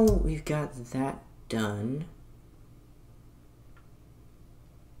now we've got that done.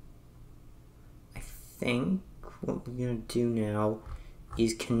 I think what we're gonna do now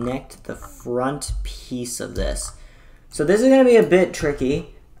is connect the front piece of this. So this is gonna be a bit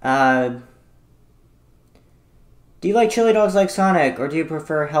tricky. Do you like chili dogs like Sonic, or do you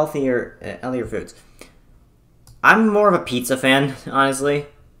prefer healthier foods? I'm more of a pizza fan, honestly.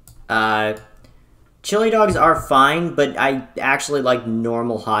 Chili dogs are fine, but I actually like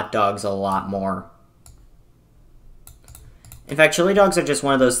normal hot dogs a lot more. In fact, chili dogs are just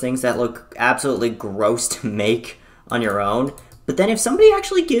one of those things that look absolutely gross to make on your own. But then if somebody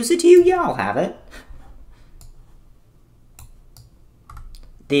actually gives it to you, yeah, I'll have it.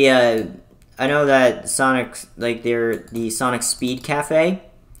 I know that Sonic's, like, the Sonic Speed Cafe,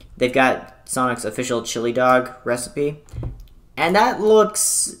 they've got Sonic's official chili dog recipe. And that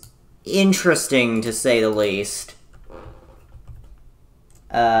looks interesting, to say the least.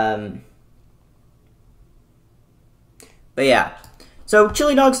 But yeah. So,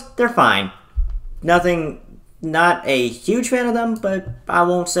 chili dogs, they're fine. Not a huge fan of them, but I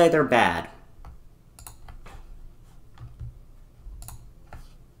won't say they're bad.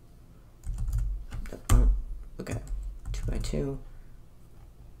 Okay, 2x2.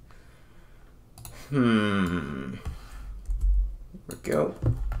 There we go.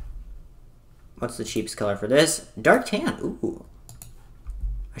 What's the cheapest color for this? Dark tan. Ooh.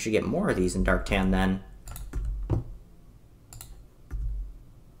 I should get more of these in dark tan then.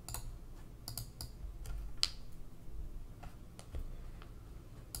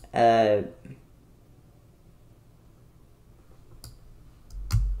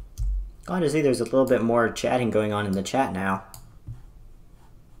 Glad to see there's a little bit more chatting going on in the chat now.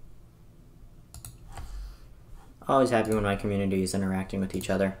 Always happy when my community is interacting with each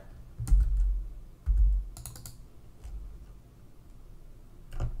other.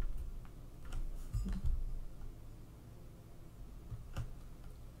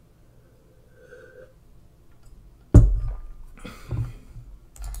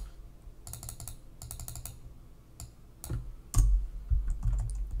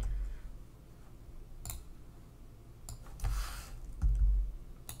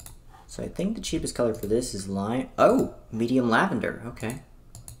 So I think the cheapest color for this is lime. Oh, medium lavender. Okay.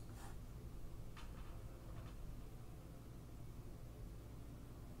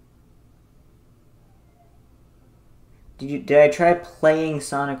 Did I try playing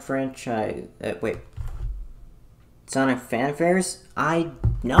Sonic franchise? Wait. Sonic Fanfares?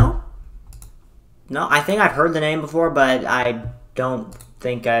 No. No, I think I've heard the name before, but I don't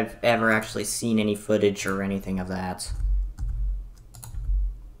think I've ever actually seen any footage or anything of that.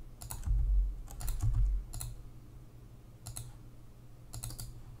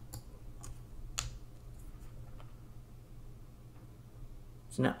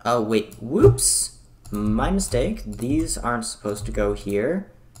 So now, oh wait, whoops! My mistake. These aren't supposed to go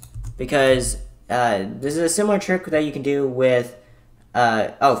here. Because this is a similar trick that you can do with,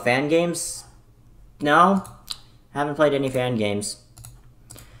 oh, fan games? No? Haven't played any fan games.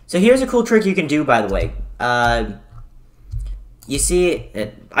 So here's a cool trick you can do, by the way. You see,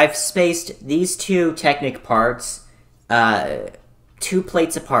 I've spaced these two Technic parts 2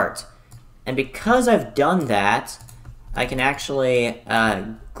 plates apart. And because I've done that, I can actually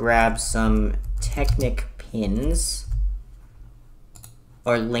grab some Technic pins.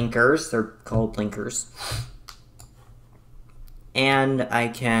 Or linkers, they're called linkers. And I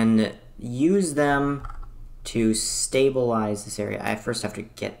can use them to stabilize this area. I first have to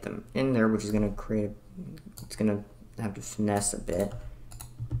get them in there, which is going to create it's going to have to finesse a bit.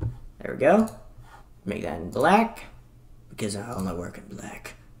 There we go. Make that in black, because I only work in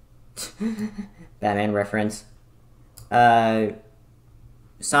black. Batman reference. Sonic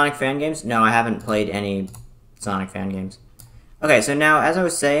fan games? No, I haven't played any Sonic fan games. Okay, so now, as I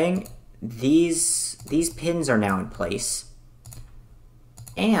was saying, these pins are now in place.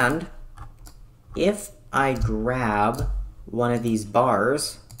 And if I grab one of these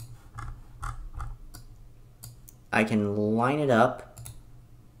bars, I can line it up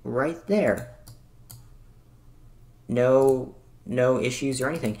right there. No issues or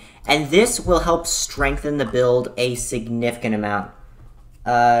anything. And this will help strengthen the build a significant amount.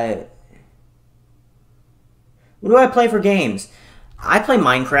 What do I play for games? I play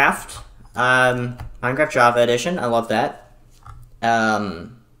Minecraft. Minecraft Java Edition. I love that.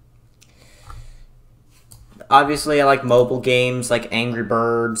 Obviously, I like mobile games like Angry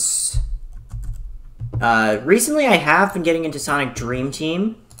Birds. Recently, I have been getting into Sonic Dream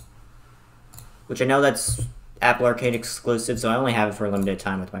Team, which I know that's Apple Arcade exclusive, so I only have it for a limited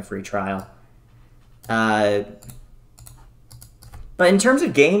time with my free trial. But in terms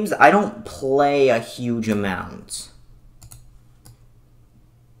of games, I don't play a huge amount.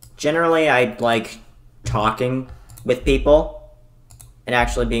 Generally, I like talking with people and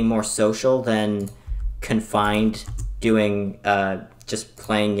actually being more social than confined doing just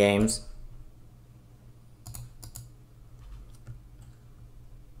playing games.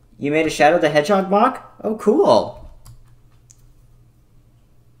 You made a Shadow the Hedgehog mock? Oh, cool.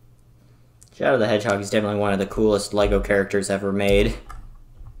 Shadow the Hedgehog is definitely one of the coolest LEGO characters ever made.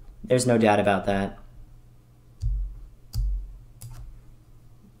 There's no doubt about that.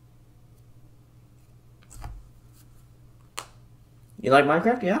 You like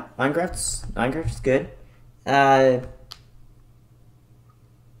Minecraft? Yeah, Minecraft is good.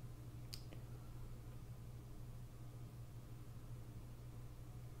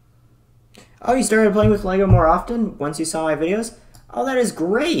 Oh, you started playing with LEGO more often once you saw my videos? Oh, that is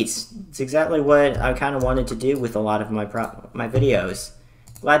great! It's exactly what I kind of wanted to do with a lot of my videos.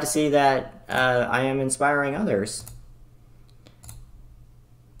 Glad to see that I am inspiring others.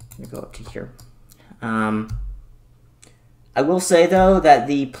 Let me go up to here. I will say, though, that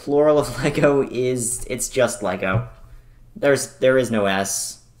the plural of LEGO is, it's just LEGO. There is no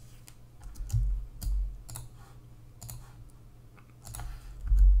S.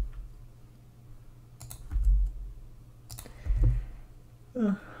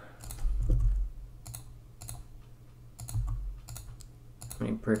 How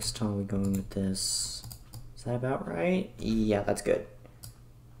many bricks tall are we going with this? Is that about right? Yeah, that's good.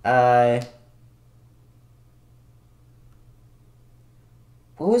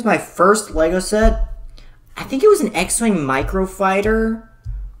 What was my first LEGO set? I think it was an X-Wing Microfighter,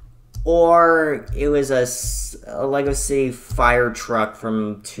 or it was a LEGO City fire truck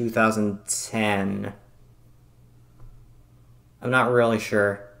from 2010. I'm not really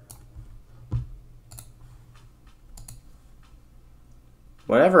sure.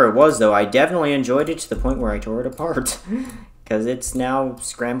 Whatever it was, though, I definitely enjoyed it to the point where I tore it apart, because it's now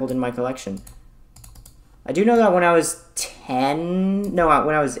scrambled in my collection. I do know that when I was 10, no,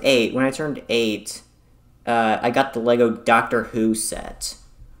 when I was 8, when I turned 8, I got the LEGO Doctor Who set.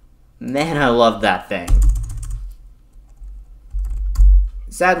 Man, I love that thing.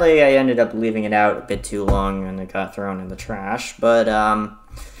 Sadly, I ended up leaving it out a bit too long and it got thrown in the trash, but,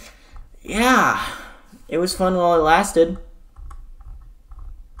 yeah, it was fun while it lasted.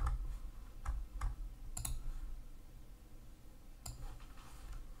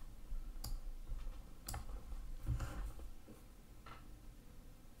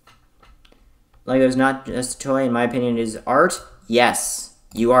 LEGO's not just a toy, in my opinion, it is art. Yes,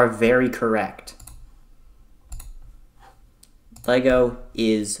 you are very correct. LEGO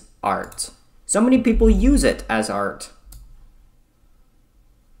is art. So many people use it as art.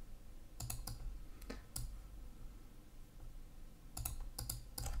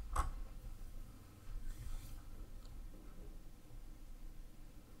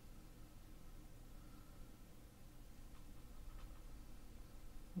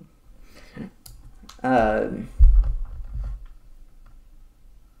 Yeah,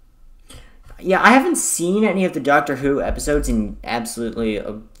 I haven't seen any of the Doctor Who episodes in absolutely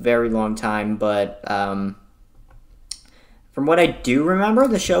a very long time, but from what I do remember,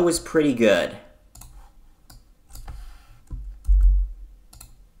 the show was pretty good.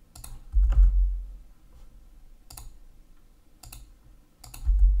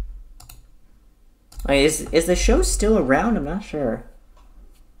 Like, is the show still around? I'm not sure.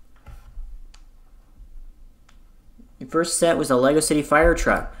 Your first set was a Lego City fire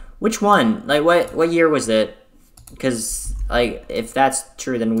truck. Which one? Like, what year was it? Because, like, if that's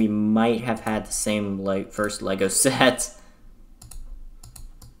true, then we might have had the same, like, first Lego set.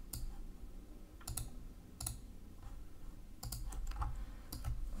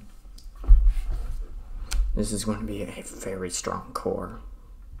 This is going to be a very strong core.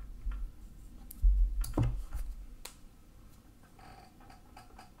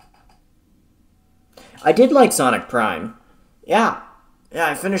 I did like Sonic Prime. Yeah,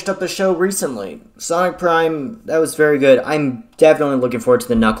 I finished up the show recently. Sonic Prime, that was very good. I'm definitely looking forward to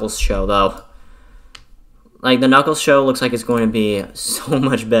the Knuckles show, though. Like, the Knuckles show looks like it's going to be so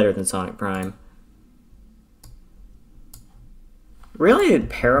much better than Sonic Prime. Really,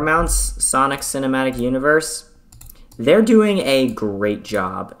 Paramount's Sonic Cinematic Universe, they're doing a great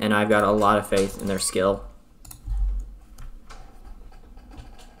job, and I've got a lot of faith in their skill.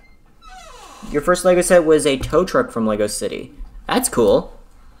 Your first Lego set was a tow truck from Lego City. That's cool.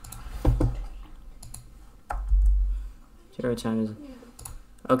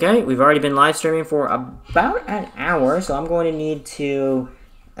 Okay, we've already been live streaming for about an hour, so I'm going to need to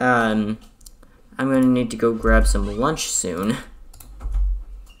go grab some lunch soon.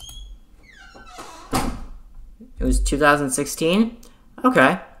 It was 2016?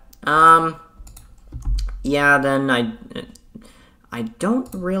 Okay. Yeah, then I don't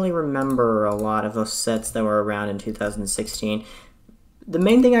really remember a lot of those sets that were around in 2016. The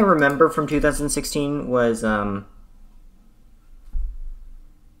main thing I remember from 2016 was all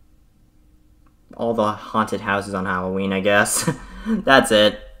the haunted houses on Halloween, I guess. That's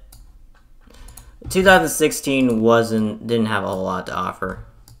it. 2016 didn't have a whole lot to offer.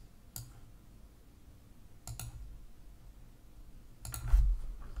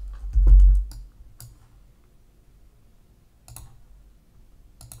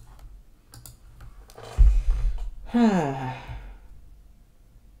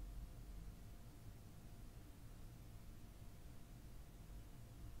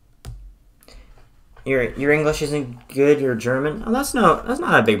 Your English isn't good, your German? Oh, that's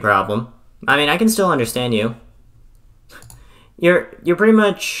not a big problem. I mean, I can still understand you. You're pretty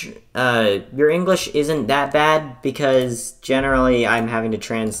much your English isn't that bad because generally I'm having to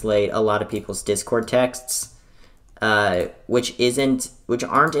translate a lot of people's Discord texts, which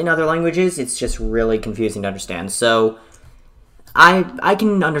aren't in other languages. It's just really confusing to understand. So I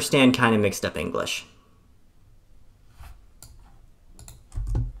can understand kind of mixed up English.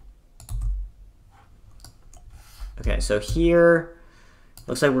 Okay, so here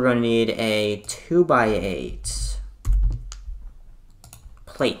looks like we're going to need a 2x8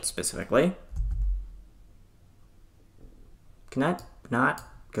 plate specifically. Can that not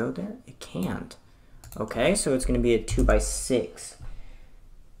go there? It can't. Okay, so it's going to be a 2x6.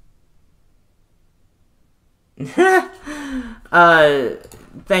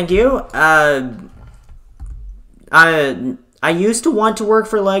 Thank you. I used to want to work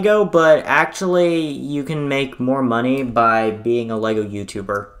for Lego, but actually you can make more money by being a Lego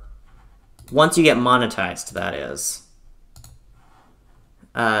YouTuber. Once you get monetized, that is.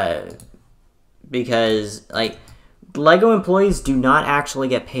 Because, like, Lego employees do not actually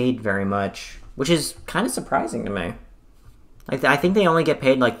get paid very much, which is kind of surprising to me. Like, I think they only get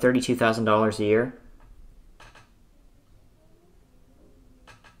paid, like, $32,000 a year.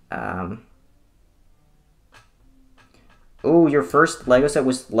 Oh, your first Lego set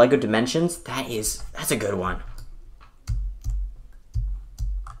was Lego Dimensions? That's a good one.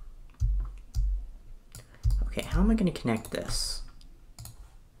 Okay, how am I going to connect this?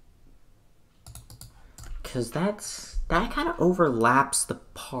 Because that kind of overlaps the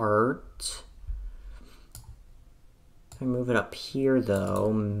part. If I move it up here,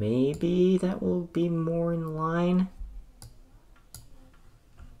 though, maybe that will be more in line.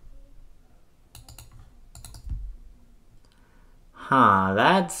 Huh,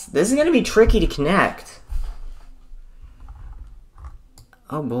 this is gonna be tricky to connect.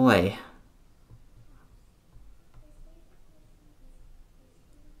 Oh boy.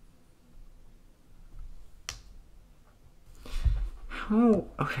 How,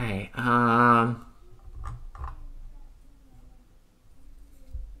 okay,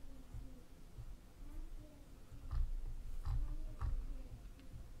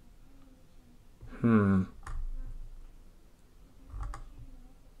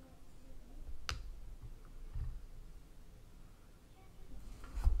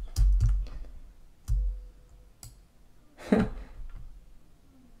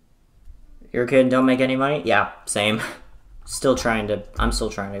 Your kid don't make any money? Yeah, same. I'm still trying to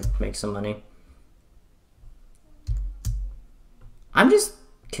make some money. I'm just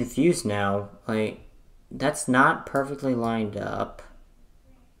confused now. Like, that's not perfectly lined up.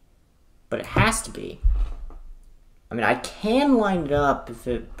 But it has to be. I mean, I can line it up if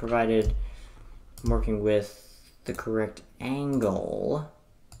it provided I'm working with the correct angle.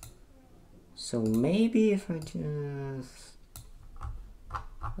 So maybe if I just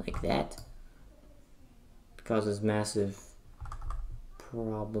like that, it causes massive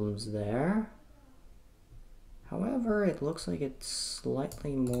problems there. However, it looks like it's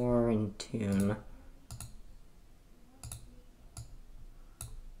slightly more in tune.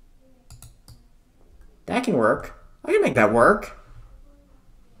 That can work. I can make that work.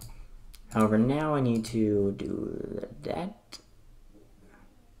 However, now I need to do that.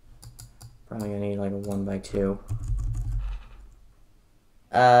 Probably gonna need like a 1x2.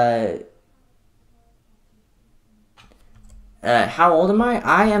 How old am I?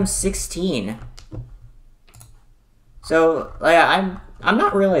 I am 16. So, like, I'm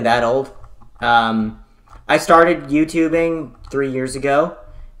not really that old. I started YouTubing 3 years ago,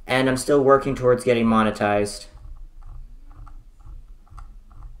 and I'm still working towards getting monetized.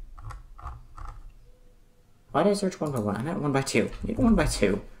 Why did I search 1x1? I meant 1x2. I need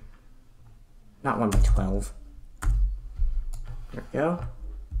 1x2. Not 1x12. There we go.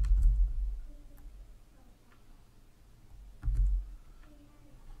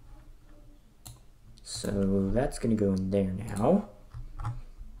 So that's gonna go in there now.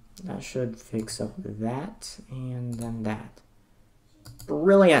 That should fix up that, and then that.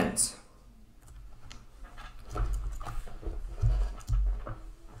 Brilliant!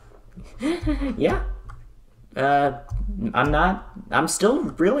 Yeah. I'm still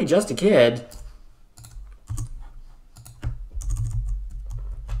really just a kid.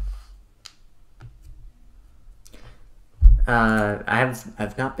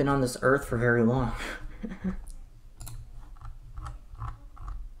 I've not been on this earth for very long.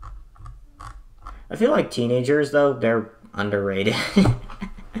 I feel like teenagers, though, they're underrated.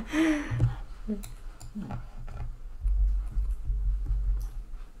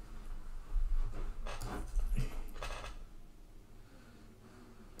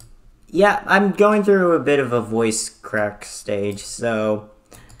 Yeah, I'm going through a bit of a voice crack stage, so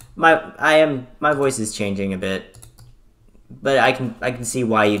my voice is changing a bit. But I can see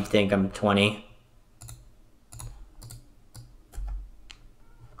why you'd think I'm 20.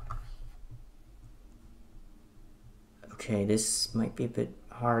 Okay, this might be a bit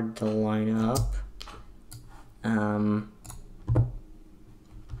hard to line up.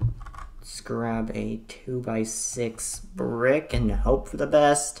 Let's grab a 2x6 brick and hope for the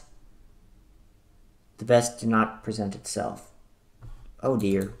best. The best did not present itself. Oh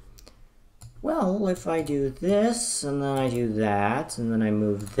dear. Well, if I do this, and then I do that, and then I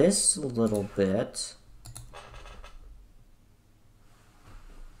move this a little bit.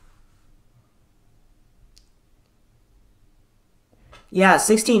 Yeah,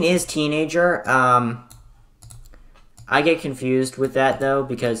 16 is teenager. I get confused with that, though,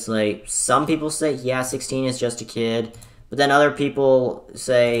 because, like, some people say, yeah, 16 is just a kid, but then other people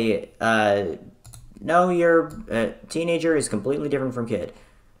say, no, a teenager is completely different from kid.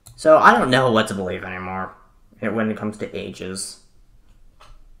 So I don't know what to believe anymore when it comes to ages.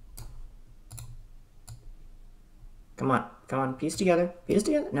 Come on, piece together,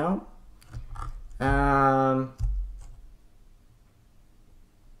 no.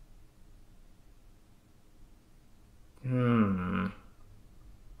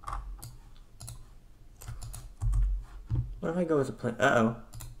 What if I go with a play? Uh-oh.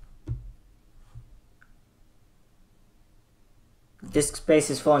 Disk space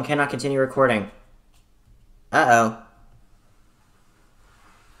is full and cannot continue recording. Uh-oh.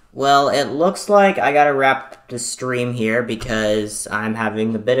 Well, it looks like I gotta wrap the stream here because I'm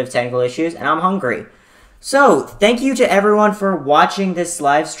having a bit of technical issues and I'm hungry. So, thank you to everyone for watching this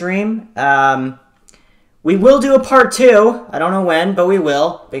live stream. We will do a part 2. I don't know when, but we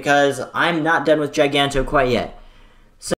will, because I'm not done with Giganto quite yet.